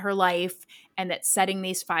and her life, and that setting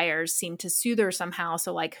these fires seemed to soothe her somehow.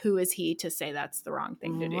 So like, who is he to say that's the wrong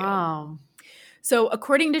thing to do? Wow. So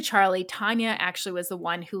according to Charlie, Tanya actually was the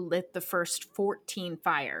one who lit the first 14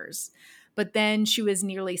 fires. But then she was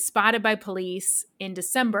nearly spotted by police in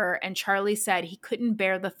December, and Charlie said he couldn't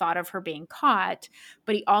bear the thought of her being caught,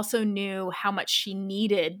 but he also knew how much she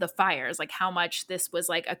needed the fires, like how much this was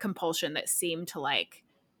like a compulsion that seemed to like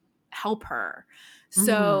help her.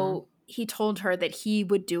 So he told her that he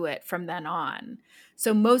would do it from then on.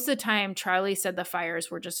 So most of the time, Charlie said the fires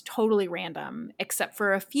were just totally random, except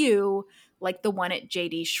for a few, like the one at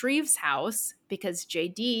J.D. Shreve's house, because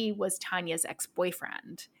J.D. was Tanya's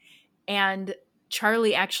ex-boyfriend. And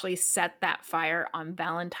Charlie actually set that fire on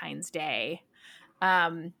Valentine's Day,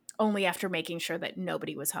 only after making sure that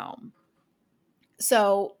nobody was home.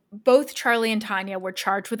 So both Charlie and Tanya were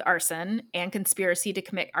charged with arson and conspiracy to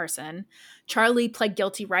commit arson. Charlie pled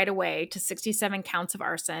guilty right away to 67 counts of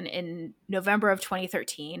arson in November of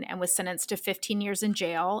 2013 and was sentenced to 15 years in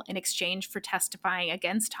jail in exchange for testifying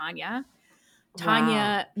against Tanya.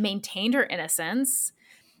 Tanya maintained her innocence.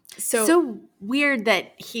 So weird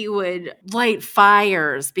that he would light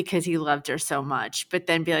fires because he loved her so much, but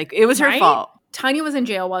then be like, it was her fault. Tanya was in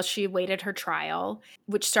jail while she waited her trial,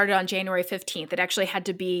 which started on January 15th. It actually had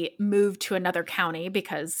to be moved to another county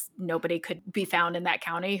because nobody could be found in that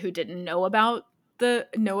county who didn't know about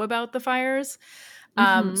the fires.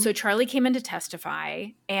 So Charlie came in to testify,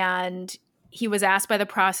 and he was asked by the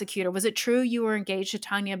prosecutor, was it true you were engaged to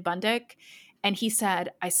Tanya Bundick? And he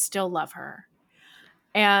said, I still love her.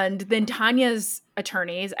 And then Tanya's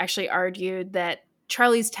attorneys actually argued that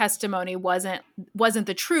Charlie's testimony wasn't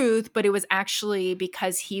the truth, but it was actually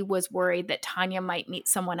because he was worried that Tanya might meet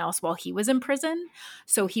someone else while he was in prison.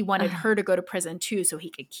 So he wanted her to go to prison too so he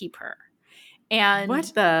could keep her. And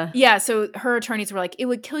what the? Yeah, so her attorneys were like, it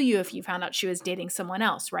would kill you if you found out she was dating someone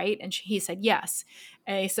else, right? And he said, yes.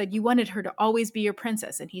 And he said, you wanted her to always be your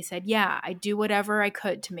princess. And he said, yeah, I do whatever I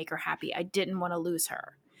could to make her happy. I didn't want to lose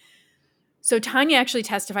her. So Tanya actually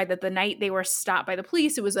testified that the night they were stopped by the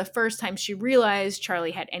police, it was the first time she realized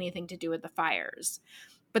Charlie had anything to do with the fires.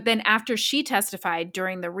 But then after she testified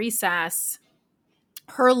during the recess,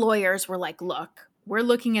 her lawyers were like, look, we're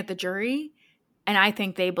looking at the jury, and I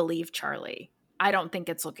think they believe Charlie. I don't think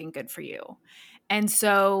it's looking good for you. And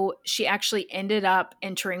so she actually ended up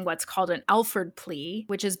entering what's called an Alford plea,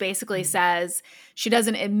 which is basically says she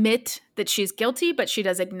doesn't admit that she's guilty, but she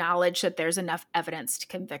does acknowledge that there's enough evidence to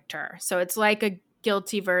convict her. So it's like a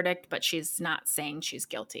guilty verdict, but she's not saying she's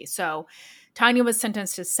guilty. So Tanya was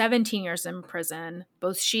sentenced to 17 years in prison.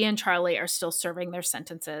 Both she and Charlie are still serving their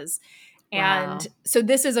sentences. And so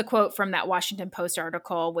this is a quote from that Washington Post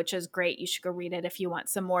article, which is great. You should go read it if you want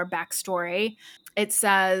some more backstory. It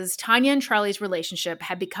says, Tanya and Charlie's relationship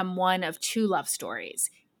had become one of two love stories.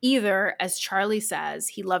 Either, as Charlie says,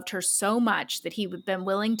 he loved her so much that he had been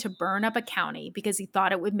willing to burn up a county because he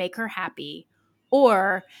thought it would make her happy.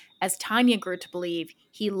 Or, as Tanya grew to believe,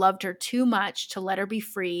 he loved her too much to let her be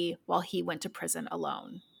free while he went to prison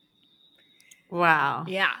alone. Wow.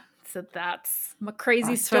 Yeah. So that's a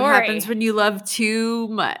crazy story. What happens when you love too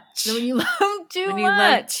much. When you love too much. When you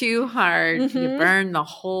love too hard, you burn the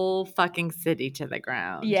whole fucking city to the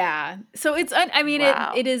ground. Yeah. So it's, I mean,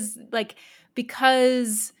 it is like,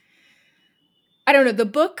 because, I don't know, the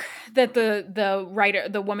book that the writer,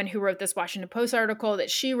 the woman who wrote this Washington Post article that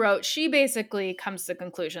she wrote, she basically comes to the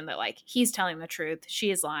conclusion that like, he's telling the truth. She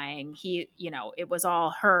is lying. It was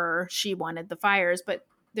all her. She wanted the fires, but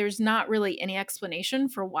there's not really any explanation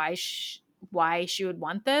for why she would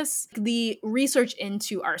want this. The research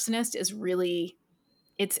into arsonist is really,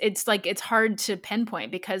 it's like, it's hard to pinpoint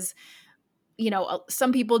because,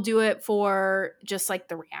 some people do it for just like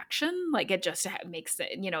the reaction. Like it just makes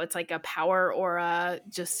it, it's like a power or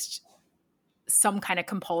just some kind of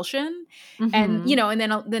compulsion. Mm-hmm. And,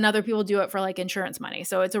 and then other people do it for like insurance money.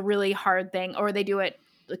 So it's a really hard thing, or they do it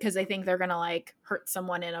because they think they're going to like hurt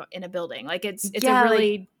someone in a building. Like it's a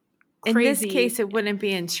really crazy. In this case, it wouldn't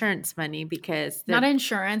be insurance money because not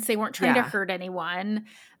insurance. They weren't trying to hurt anyone.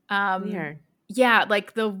 Weird. Yeah.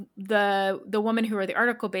 Like the woman who wrote the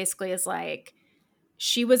article basically is like,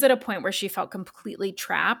 she was at a point where she felt completely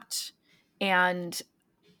trapped and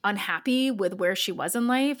unhappy with where she was in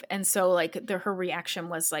life. And so like her reaction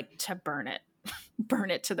was like to burn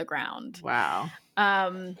it to the ground. Wow.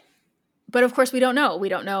 But of course we don't know. We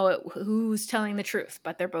don't know who's telling the truth,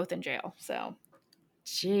 but they're both in jail. So.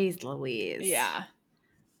 Jeez Louise. Yeah.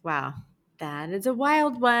 Wow. That is a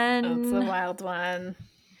wild one. That's a wild one.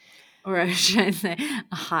 Or should I say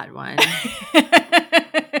a hot one.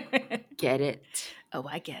 Get it? Oh,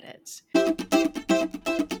 I get it.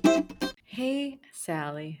 Hey,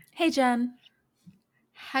 Sally. Hey, Jen.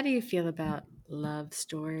 How do you feel about Love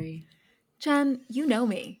Story? Jen, you know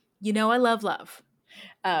me. You know I love love.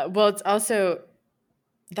 Well, it's also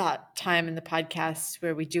that time in the podcast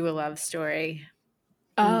where we do a love story.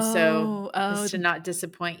 So just to not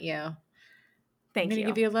disappoint you, I'm going to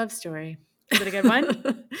give you a love story. Is it a good one?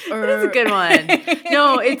 It's a good one.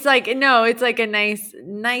 No, it's like a nice,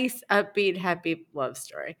 upbeat, happy love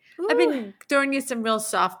story. Ooh. I've been throwing you some real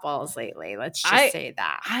softballs lately. Let's just say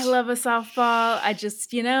that. I love a softball. I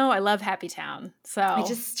just, I love Happy Town. So I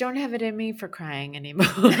just don't have it in me for crying anymore.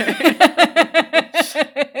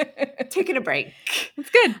 Taking a break. It's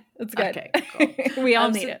good. It's good. Okay, cool. We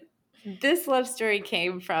all need it. This love story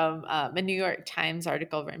came from a New York Times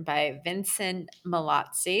article written by Vincent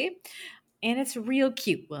Malazzi, and it's a real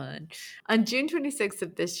cute one. On June 26th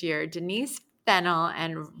of this year, Denise Fennell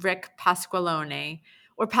and Rick Pasqualone,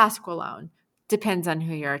 or Pasqualone, depends on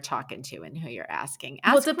who you're talking to and who you're asking.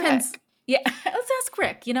 It depends. Rick. Yeah, let's ask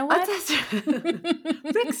Rick. You know what?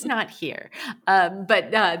 Rick's not here.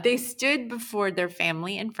 But they stood before their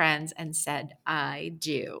family and friends and said, I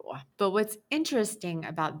do. But what's interesting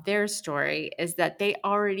about their story is that they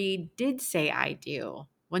already did say I do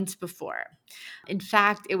once before. In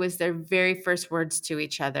fact, it was their very first words to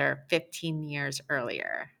each other 15 years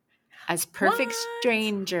earlier. As perfect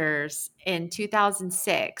strangers in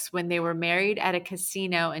 2006 when they were married at a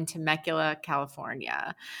casino in Temecula,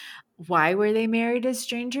 California. Why were they married as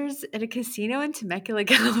strangers at a casino in Temecula,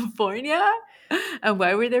 California? And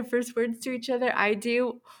why were their first words to each other, I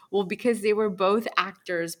do? Well, because they were both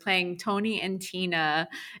actors playing Tony and Tina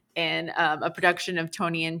in a production of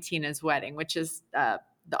Tony and Tina's Wedding, which is the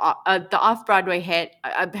off-Broadway hit.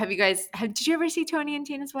 Did you ever see Tony and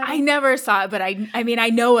Tina's Wedding? I never saw it, but I mean, I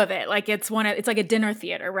know of it. Like it's like a dinner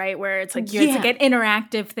theater, right? Where it's like, it's like an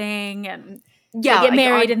interactive thing, and you get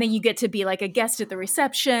married and then you get to be like a guest at the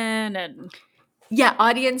reception, and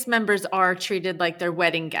audience members are treated like their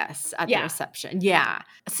wedding guests at the reception. Yeah.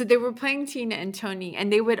 So they were playing Tina and Tony,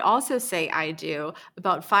 and they would also say I do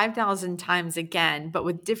about 5,000 times again, but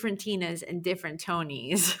with different Tinas and different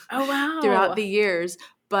Tonys. Oh, wow. Throughout the years.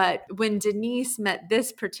 But when Denise met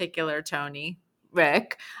this particular Tony,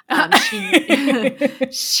 Rick,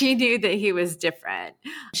 she knew that he was different.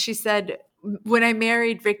 She said, when I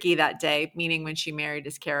married Ricky that day, meaning when she married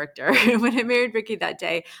his character, when I married Ricky that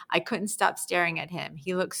day, I couldn't stop staring at him.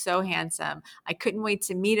 He looked so handsome. I couldn't wait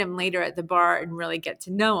to meet him later at the bar and really get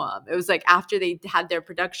to know him. It was like after they had their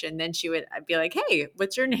production, then I'd be like, hey,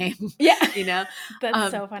 what's your name? Yeah. You know?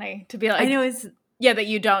 That's so funny to be like, I know it's, that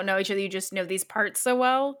you don't know each other. You just know these parts so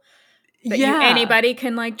well that anybody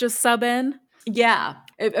can like just sub in. Yeah.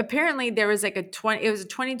 Apparently there was like it was a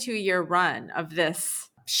 22-year run of this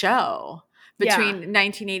show between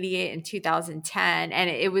 1988 and 2010. And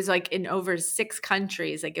it was like in over 6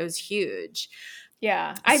 countries. Like it was huge.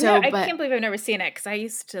 Yeah. I can't believe I've never seen it. Cause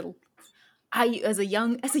as a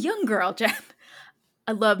young girl, Jen,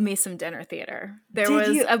 I love me some dinner theater. There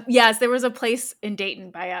was a place in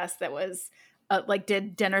Dayton by us that was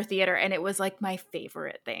did dinner theater, and it was like my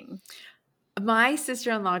favorite thing. My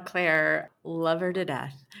sister-in-law, Claire, love her to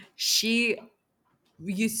death. She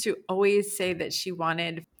used to always say that she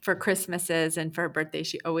wanted, for Christmases and for her birthday,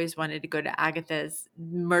 she always wanted to go to Agatha's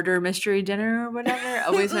murder mystery dinner or whatever.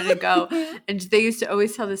 Always wanted to go. And they used to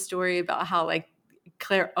always tell the story about how like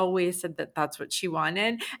Claire always said that that's what she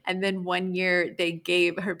wanted. And then one year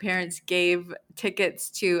her parents gave tickets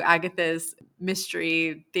to Agatha's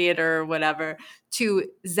mystery theater or whatever to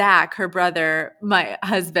Zach, her brother, my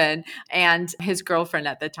husband, and his girlfriend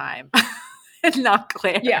at the time. Not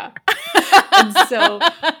Claire. Yeah. And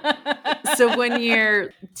so one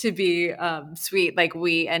year, to be sweet, like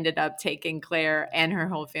we ended up taking Claire and her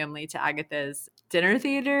whole family to Agatha's dinner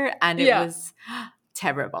theater, and it was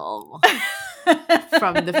terrible.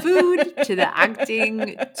 From the food to the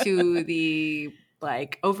acting to the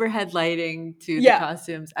like overhead lighting to the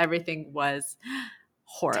costumes, everything was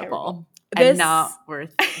horrible and not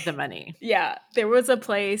worth the money. Yeah. There was a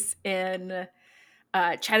place in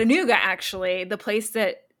Chattanooga, actually, the place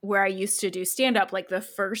where I used to do stand-up, like the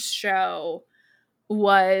first show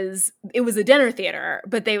was a dinner theater,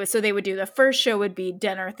 but they would do the first show would be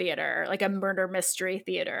dinner theater, like a murder mystery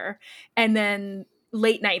theater. And then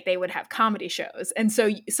late night they would have comedy shows. And so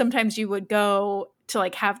sometimes you would go to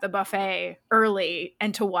like have the buffet early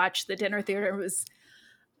and to watch the dinner theater. It was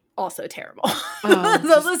also terrible. Oh, it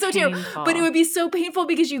was so terrible. But it would be so painful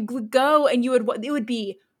because you go and it would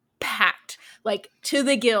be packed like to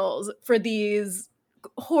the gills for these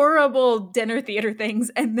horrible dinner theater things,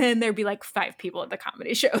 and then there'd be like 5 people at the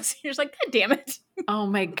comedy shows. You're just like, God damn it. Oh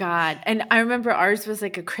my God. And I remember ours was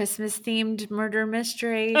like a Christmas themed murder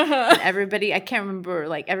mystery. And everybody, I can't remember,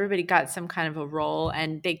 like everybody got some kind of a role,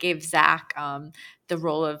 and they gave Zach the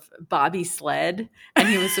role of Bobby Sled, and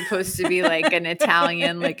he was supposed to be like an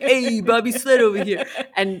Italian, like, hey, Bobby Sled over here.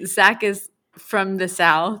 And Zach is from the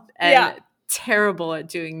South and terrible at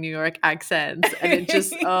doing New York accents, and it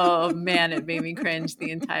just oh man, it made me cringe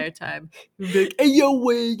the entire time. He'd be like, hey yo,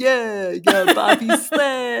 way, yeah, Bobby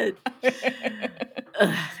Sled.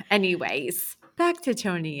 Anyways, back to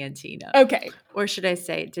Tony and Tina. Okay. Or should I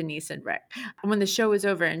say Denise and Rick. When the show was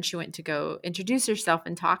over and she went to go introduce herself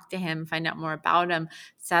and talk to him, find out more about him,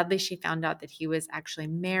 sadly she found out that he was actually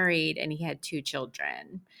married and he had 2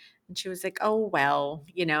 children. And she was like, oh, well,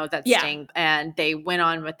 that stinks. And they went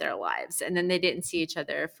on with their lives. And then they didn't see each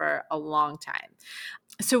other for a long time.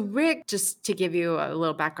 So Rick, just to give you a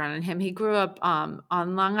little background on him, he grew up on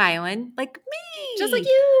Long Island, like me. Just like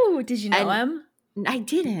you. Did you know him? I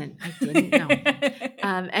didn't know.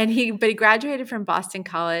 But he graduated from Boston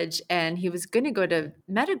College, and he was going to go to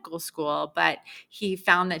medical school, but he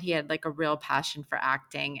found that he had like a real passion for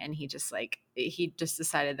acting, and he just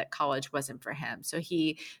decided that college wasn't for him. So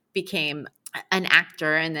he became an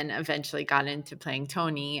actor and then eventually got into playing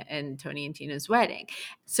Tony in Tony and Tina's Wedding.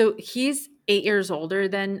 So he's 8 years older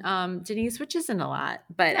than Denise, which isn't a lot,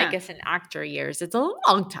 but I guess in actor years, it's a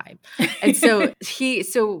long time. And so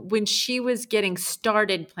when she was getting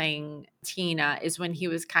started playing Tina is when he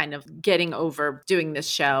was kind of getting over doing this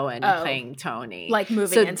show and playing Tony. Like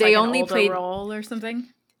moving into an older role or something?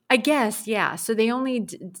 I guess, yeah. So they only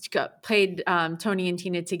played Tony and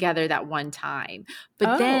Tina together that one time.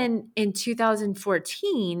 But then in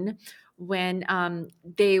 2014, when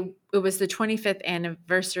it was the 25th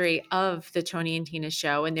anniversary of the Tony and Tina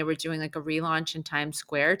show, and they were doing like a relaunch in Times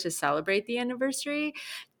Square to celebrate the anniversary,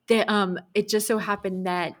 it just so happened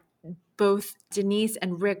that both Denise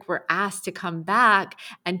and Rick were asked to come back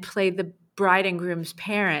and play the bride and groom's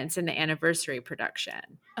parents in the anniversary production.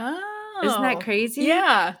 Oh, isn't that crazy?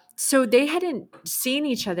 Yeah. So they hadn't seen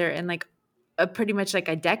each other in like pretty much like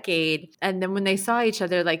a decade. And then when they saw each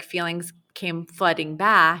other, like feelings came flooding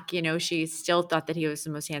back. You know, she still thought that he was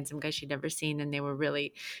the most handsome guy she'd ever seen, and they were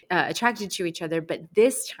really attracted to each other. But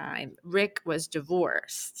this time, Rick was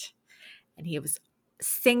divorced and he was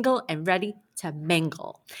single and ready to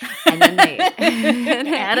mingle. And then they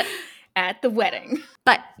at the wedding.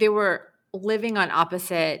 But they were living on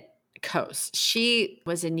opposite coasts. She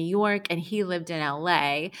was in New York and he lived in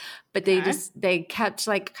LA, but they kept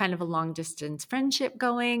like kind of a long distance friendship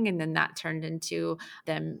going, and then that turned into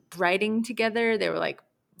them writing together. They were like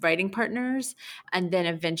writing partners, and then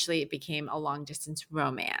eventually it became a long distance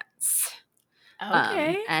romance.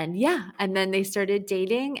 Okay. And then they started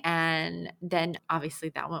dating, and then obviously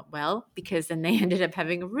that went well because then they ended up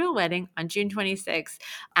having a real wedding on June 26th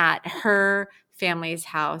at her family's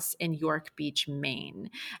house in York Beach, Maine.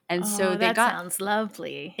 And so that sounds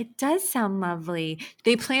lovely. It does sound lovely.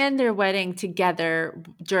 They planned their wedding together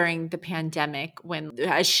during the pandemic when,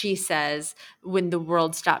 as she says, when the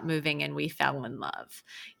world stopped moving and we fell in love.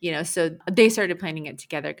 You know, so they started planning it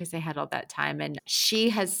together because they had all that time. And she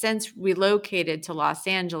has since relocated to Los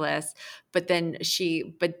Angeles, but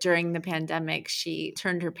during the pandemic, she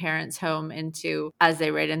turned her parents' home into, as they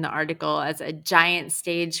write in the article, as a giant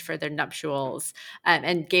stage for their nuptials,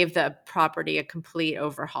 and gave the property a complete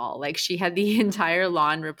overhaul. Like she had the entire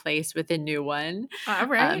lawn replaced with a new one. All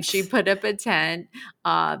right. She put up a tent.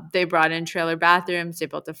 They brought in trailer bathrooms. They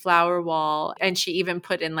built a flower wall, and she even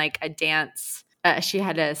put in like a dance. She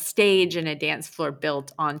had a stage and a dance floor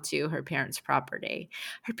built onto her parents' property.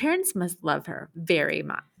 Her parents must love her very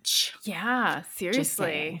much. Yeah,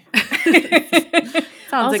 seriously.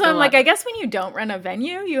 Also, I'm like, I guess when you don't run a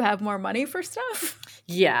venue, you have more money for stuff.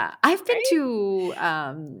 Yeah. I've been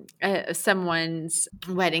to someone's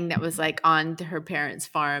wedding that was like on her parents'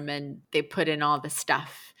 farm, and they put in all the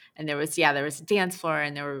stuff. And there was a dance floor,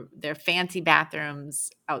 and there were fancy bathrooms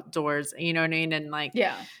outdoors, you know what I mean? And like,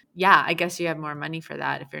 yeah, I guess you have more money for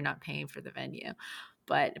that if you're not paying for the venue.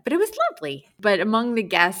 But it was lovely. But among the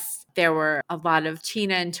guests, there were a lot of other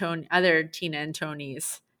Tina and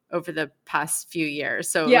Tonys over the past few years.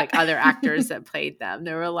 So like other actors that played them.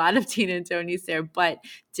 There were a lot of Tina and Tonys there, but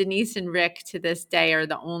Denise and Rick to this day are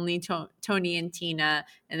the only Tony and Tina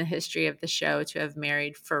in the history of the show to have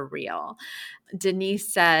married for real.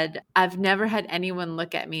 Denise said, "I've never had anyone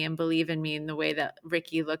look at me and believe in me in the way that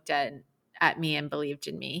Ricky looked at me and believed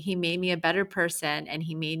in me. He made me a better person, and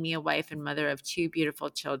he made me a wife and mother of 2 beautiful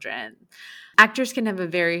children." Actors can have a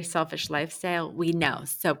very selfish lifestyle. We know,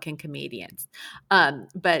 so can comedians.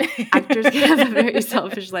 But actors can have a very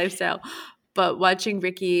selfish lifestyle. But watching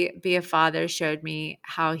Ricky be a father showed me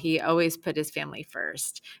how he always put his family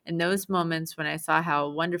first. In those moments when I saw how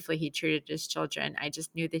wonderfully he treated his children, I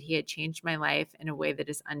just knew that he had changed my life in a way that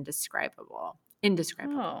is indescribable.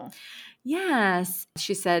 Oh. Yes.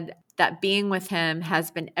 She said that being with him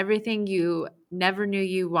has been everything you never knew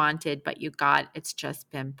you wanted, but you got. It's just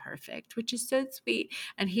been perfect, which is so sweet.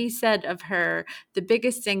 And he said of her, the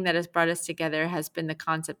biggest thing that has brought us together has been the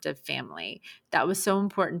concept of family. That was so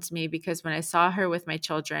important to me because when I saw her with my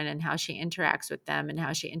children and how she interacts with them and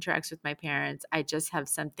how she interacts with my parents,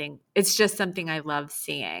 it's just something I love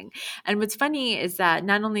seeing. And what's funny is that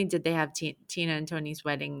not only did they have Tina and Tony's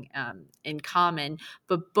wedding in common,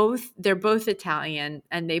 but they're both Italian,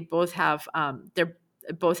 and they both have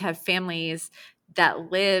families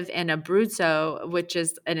that live in Abruzzo, which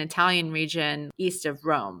is an Italian region east of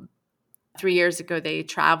Rome. 3 years ago, they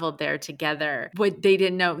traveled there together. What they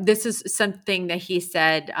didn't know, this is something that he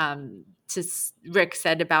said, Rick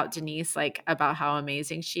said about Denise, like about how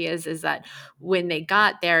amazing she is that when they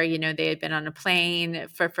got there, you know, they had been on a plane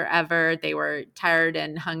for forever. They were tired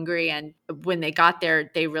and hungry. And when they got there,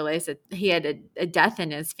 they realized that he had a death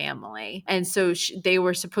in his family. And so they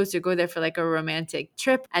were supposed to go there for like a romantic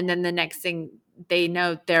trip. And then the next thing they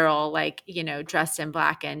know, they're all like, you know, dressed in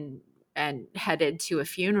black and headed to a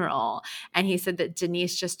funeral. And he said that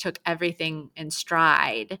Denise just took everything in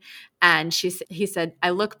stride. And he said,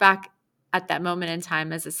 I look back at that moment in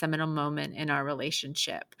time as a seminal moment in our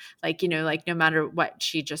relationship. Like, you know, like no matter what,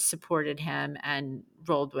 she just supported him and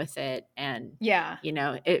rolled with it. And, you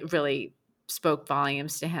know, it really spoke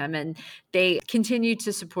volumes to him, and they continued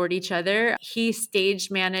to support each other. He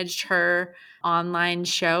stage managed her online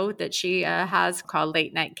show that she has called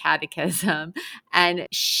Late Night Catechism, and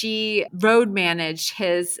she road managed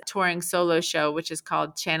his touring solo show, which is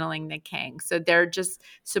called Channeling the King. So they're just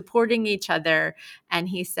supporting each other. And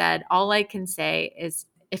he said, all I can say is,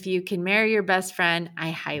 if you can marry your best friend,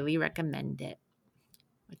 I highly recommend it,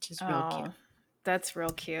 which is real cute. That's real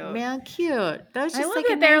cute. Real cute. That was I just love like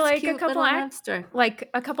that a they're nice, like cute a couple little love story. like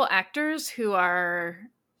a couple actors who are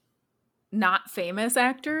not famous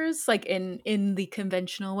actors, like in the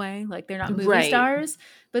conventional way. Like they're not movie stars,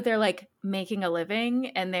 but they're like making a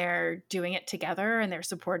living and they're doing it together and they're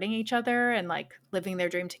supporting each other and like living their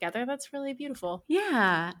dream together. That's really beautiful.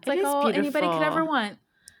 Yeah. It's like all anybody could ever want.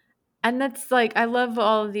 And that's like, I love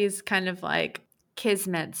all of these kind of like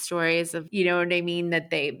kismet stories of, you know what I mean, that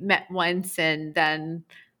they met once and then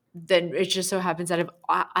it just so happens out of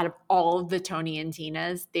all of the Tony and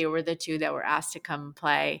Tinas, they were the two that were asked to come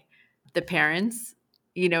play the parents.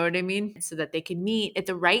 You know what I mean? So that they could meet at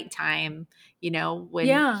the right time, you know, when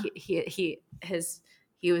he was,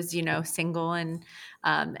 you know, single and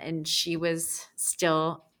she was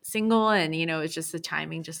still single, and you know, it's just the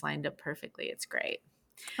timing just lined up perfectly. It's great.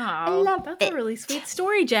 Oh, that's a really sweet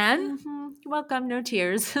story, Jen. Mm-hmm. Welcome. No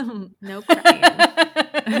tears. No crying.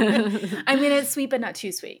 I mean, it's sweet, but not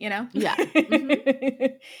too sweet, you know? Yeah.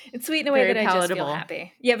 Mm-hmm. It's sweet in a way very that palatable. I just feel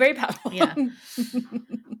happy. Yeah, very palatable. Yeah.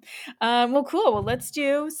 Well, cool. Well, let's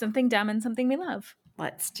do something dumb and something we love.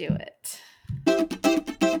 Let's do it.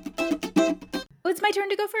 Oh, it's my turn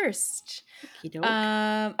to go first.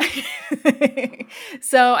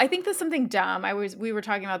 So I think there's something dumb. We were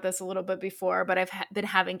talking about this a little bit before, but I've been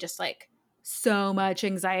having just like so much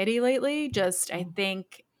anxiety lately. Just I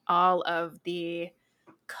think all of the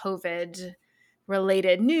COVID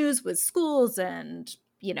related news with schools and,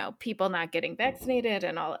 you know, people not getting vaccinated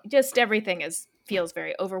and all, just everything feels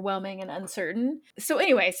very overwhelming and uncertain. So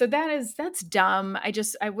anyway, so that's dumb. I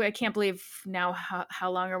can't believe now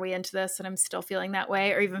how long are we into this and I'm still feeling that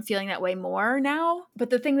way, or even feeling that way more now. But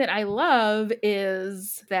the thing that I love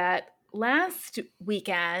is that last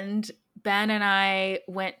weekend, Ben and I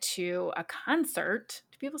went to a concert.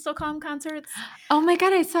 Do people still call them concerts? Oh my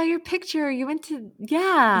God, I saw your picture. You went to,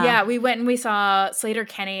 yeah. Yeah, we went and we saw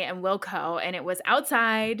Sleater-Kinney and Wilco, and it was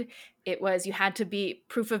outside. It was, you had to be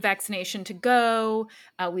proof of vaccination to go.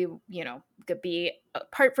 We, you know, could be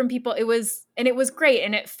apart from people. It was great.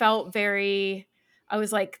 And it felt very, I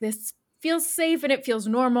was like, this feels safe and it feels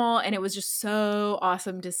normal. And it was just so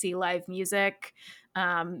awesome to see live music.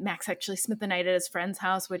 Max actually spent the night at his friend's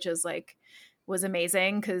house, which is like, was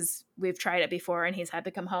amazing because we've tried it before and he's had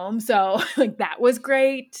to come home. So like that was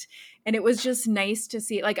great. And it was just nice to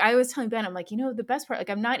see, like I was telling Ben, I'm like, you know, the best part, like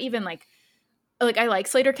I'm not even like I like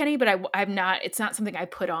Sleater-Kinney, but I'm not, it's not something I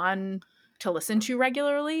put on to listen to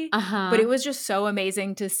regularly. But it was just so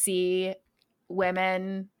amazing to see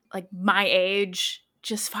women like my age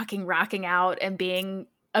just fucking rocking out and being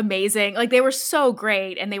amazing. Like they were so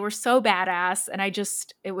great and they were so badass. And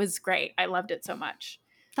it was great. I loved it so much.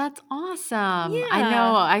 That's awesome. Yeah. I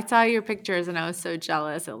know. I saw your pictures and I was so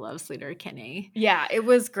jealous. I love Sleater-Kinney. Yeah, it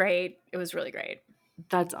was great. It was really great.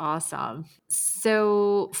 That's awesome.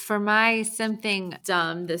 So for my something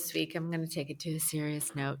dumb this week, I'm going to take it to a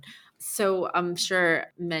serious note. So I'm sure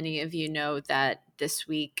many of you know that this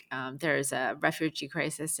week there's a refugee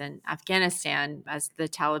crisis in Afghanistan as the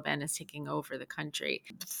Taliban is taking over the country.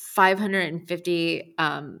 550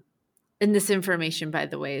 and this information, by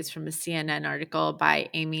the way, is from a CNN article by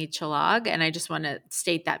Amy Chillag. And I just want to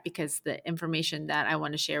state that because the information that I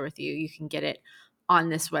want to share with you, you can get it on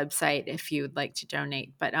this website if you would like to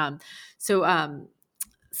donate. But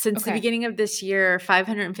since the beginning of this year,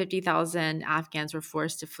 550,000 Afghans were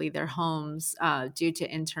forced to flee their homes due to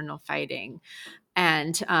internal fighting.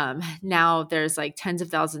 And now there's like tens of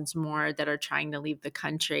thousands more that are trying to leave the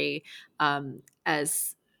country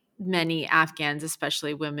as many Afghans,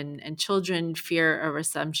 especially women and children, fear a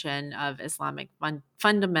resumption of Islamic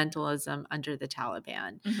fundamentalism under the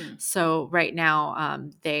Taliban. Mm-hmm. So right now,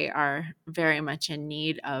 they are very much in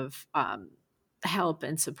need of help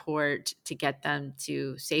and support to get them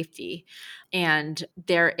to safety. And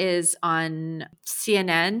there is on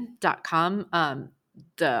CNN.com,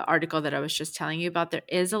 the article that I was just telling you about, there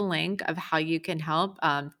is a link of how you can help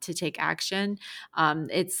to take action.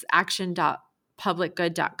 It's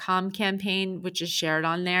action.publicgood.com campaign, which is shared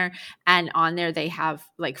on there. And on there, they have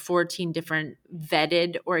like 14 different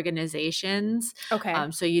vetted organizations. Okay.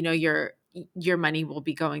 So, you know, your money will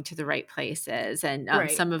be going to the right places. And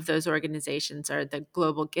some of those organizations are the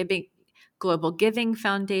Global Giving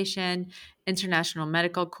Foundation, International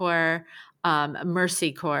Medical Corps,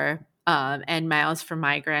 Mercy Corps, and Miles for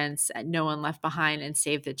Migrants, No One Left Behind, and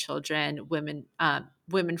Save the Children, Women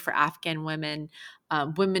for Afghan Women,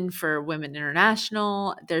 Women for Women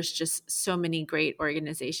International. There's just so many great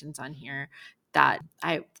organizations on here that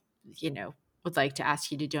I, would like to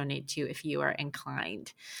ask you to donate to if you are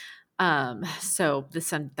inclined. So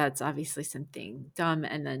that's obviously something dumb.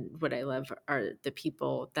 And then what I love are the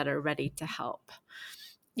people that are ready to help.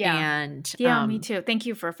 Yeah. And me too. Thank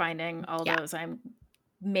you for finding all those.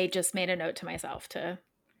 Just made a note to myself to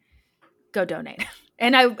go donate.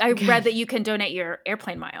 And I read that you can donate your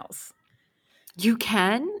airplane miles. You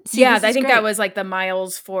can? See, I think great. That was like the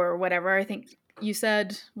miles for whatever. I think you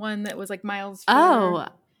said one that was like miles for...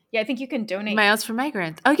 Yeah, I think you can donate. Miles for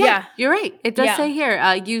Migrants. Oh, yeah. You're right. It does say here,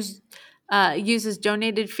 uses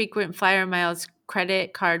donated frequent flyer miles,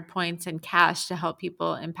 credit card points, and cash to help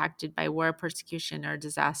people impacted by war, persecution, or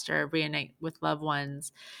disaster reunite with loved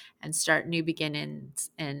ones and start new beginnings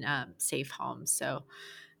in safe homes. So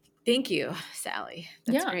thank you, Sally.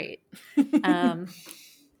 That's great.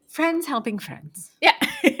 Friends helping friends. Yeah.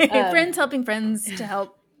 Friends helping friends to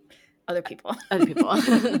help other people.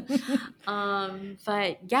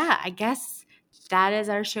 But yeah, I guess that is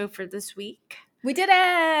our show for this week. We did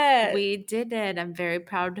it. I'm very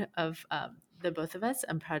proud of the both of us.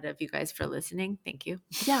 I'm proud of you guys for listening. Thank you.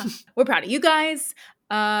 Yeah, we're proud of you guys.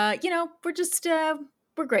 We're just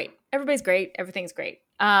we're great. Everybody's great. Everything's great.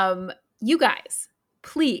 You guys,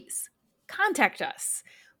 please contact us.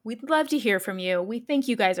 We'd love to hear from you. We think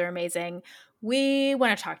you guys are amazing. We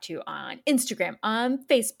want to talk to you on Instagram, on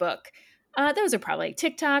Facebook. Those are probably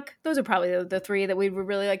TikTok. Those are probably the three that we would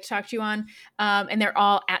really like to talk to you on. And they're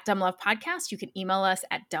all at Dumb Love Podcast. You can email us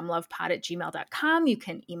at dumblovepod@gmail.com. You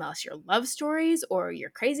can email us your love stories or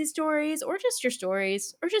your crazy stories or just your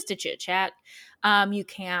stories or just a chit chat. You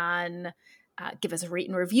can give us a rate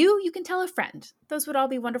and review. You can tell a friend. Those would all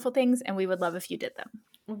be wonderful things, and we would love if you did them.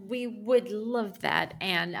 We would love that,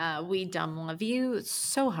 and we dumb love you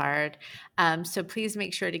so hard. So please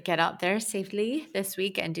make sure to get out there safely this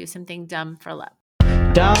week and do something dumb for love.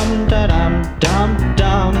 Dum da dum dum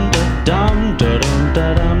dum dum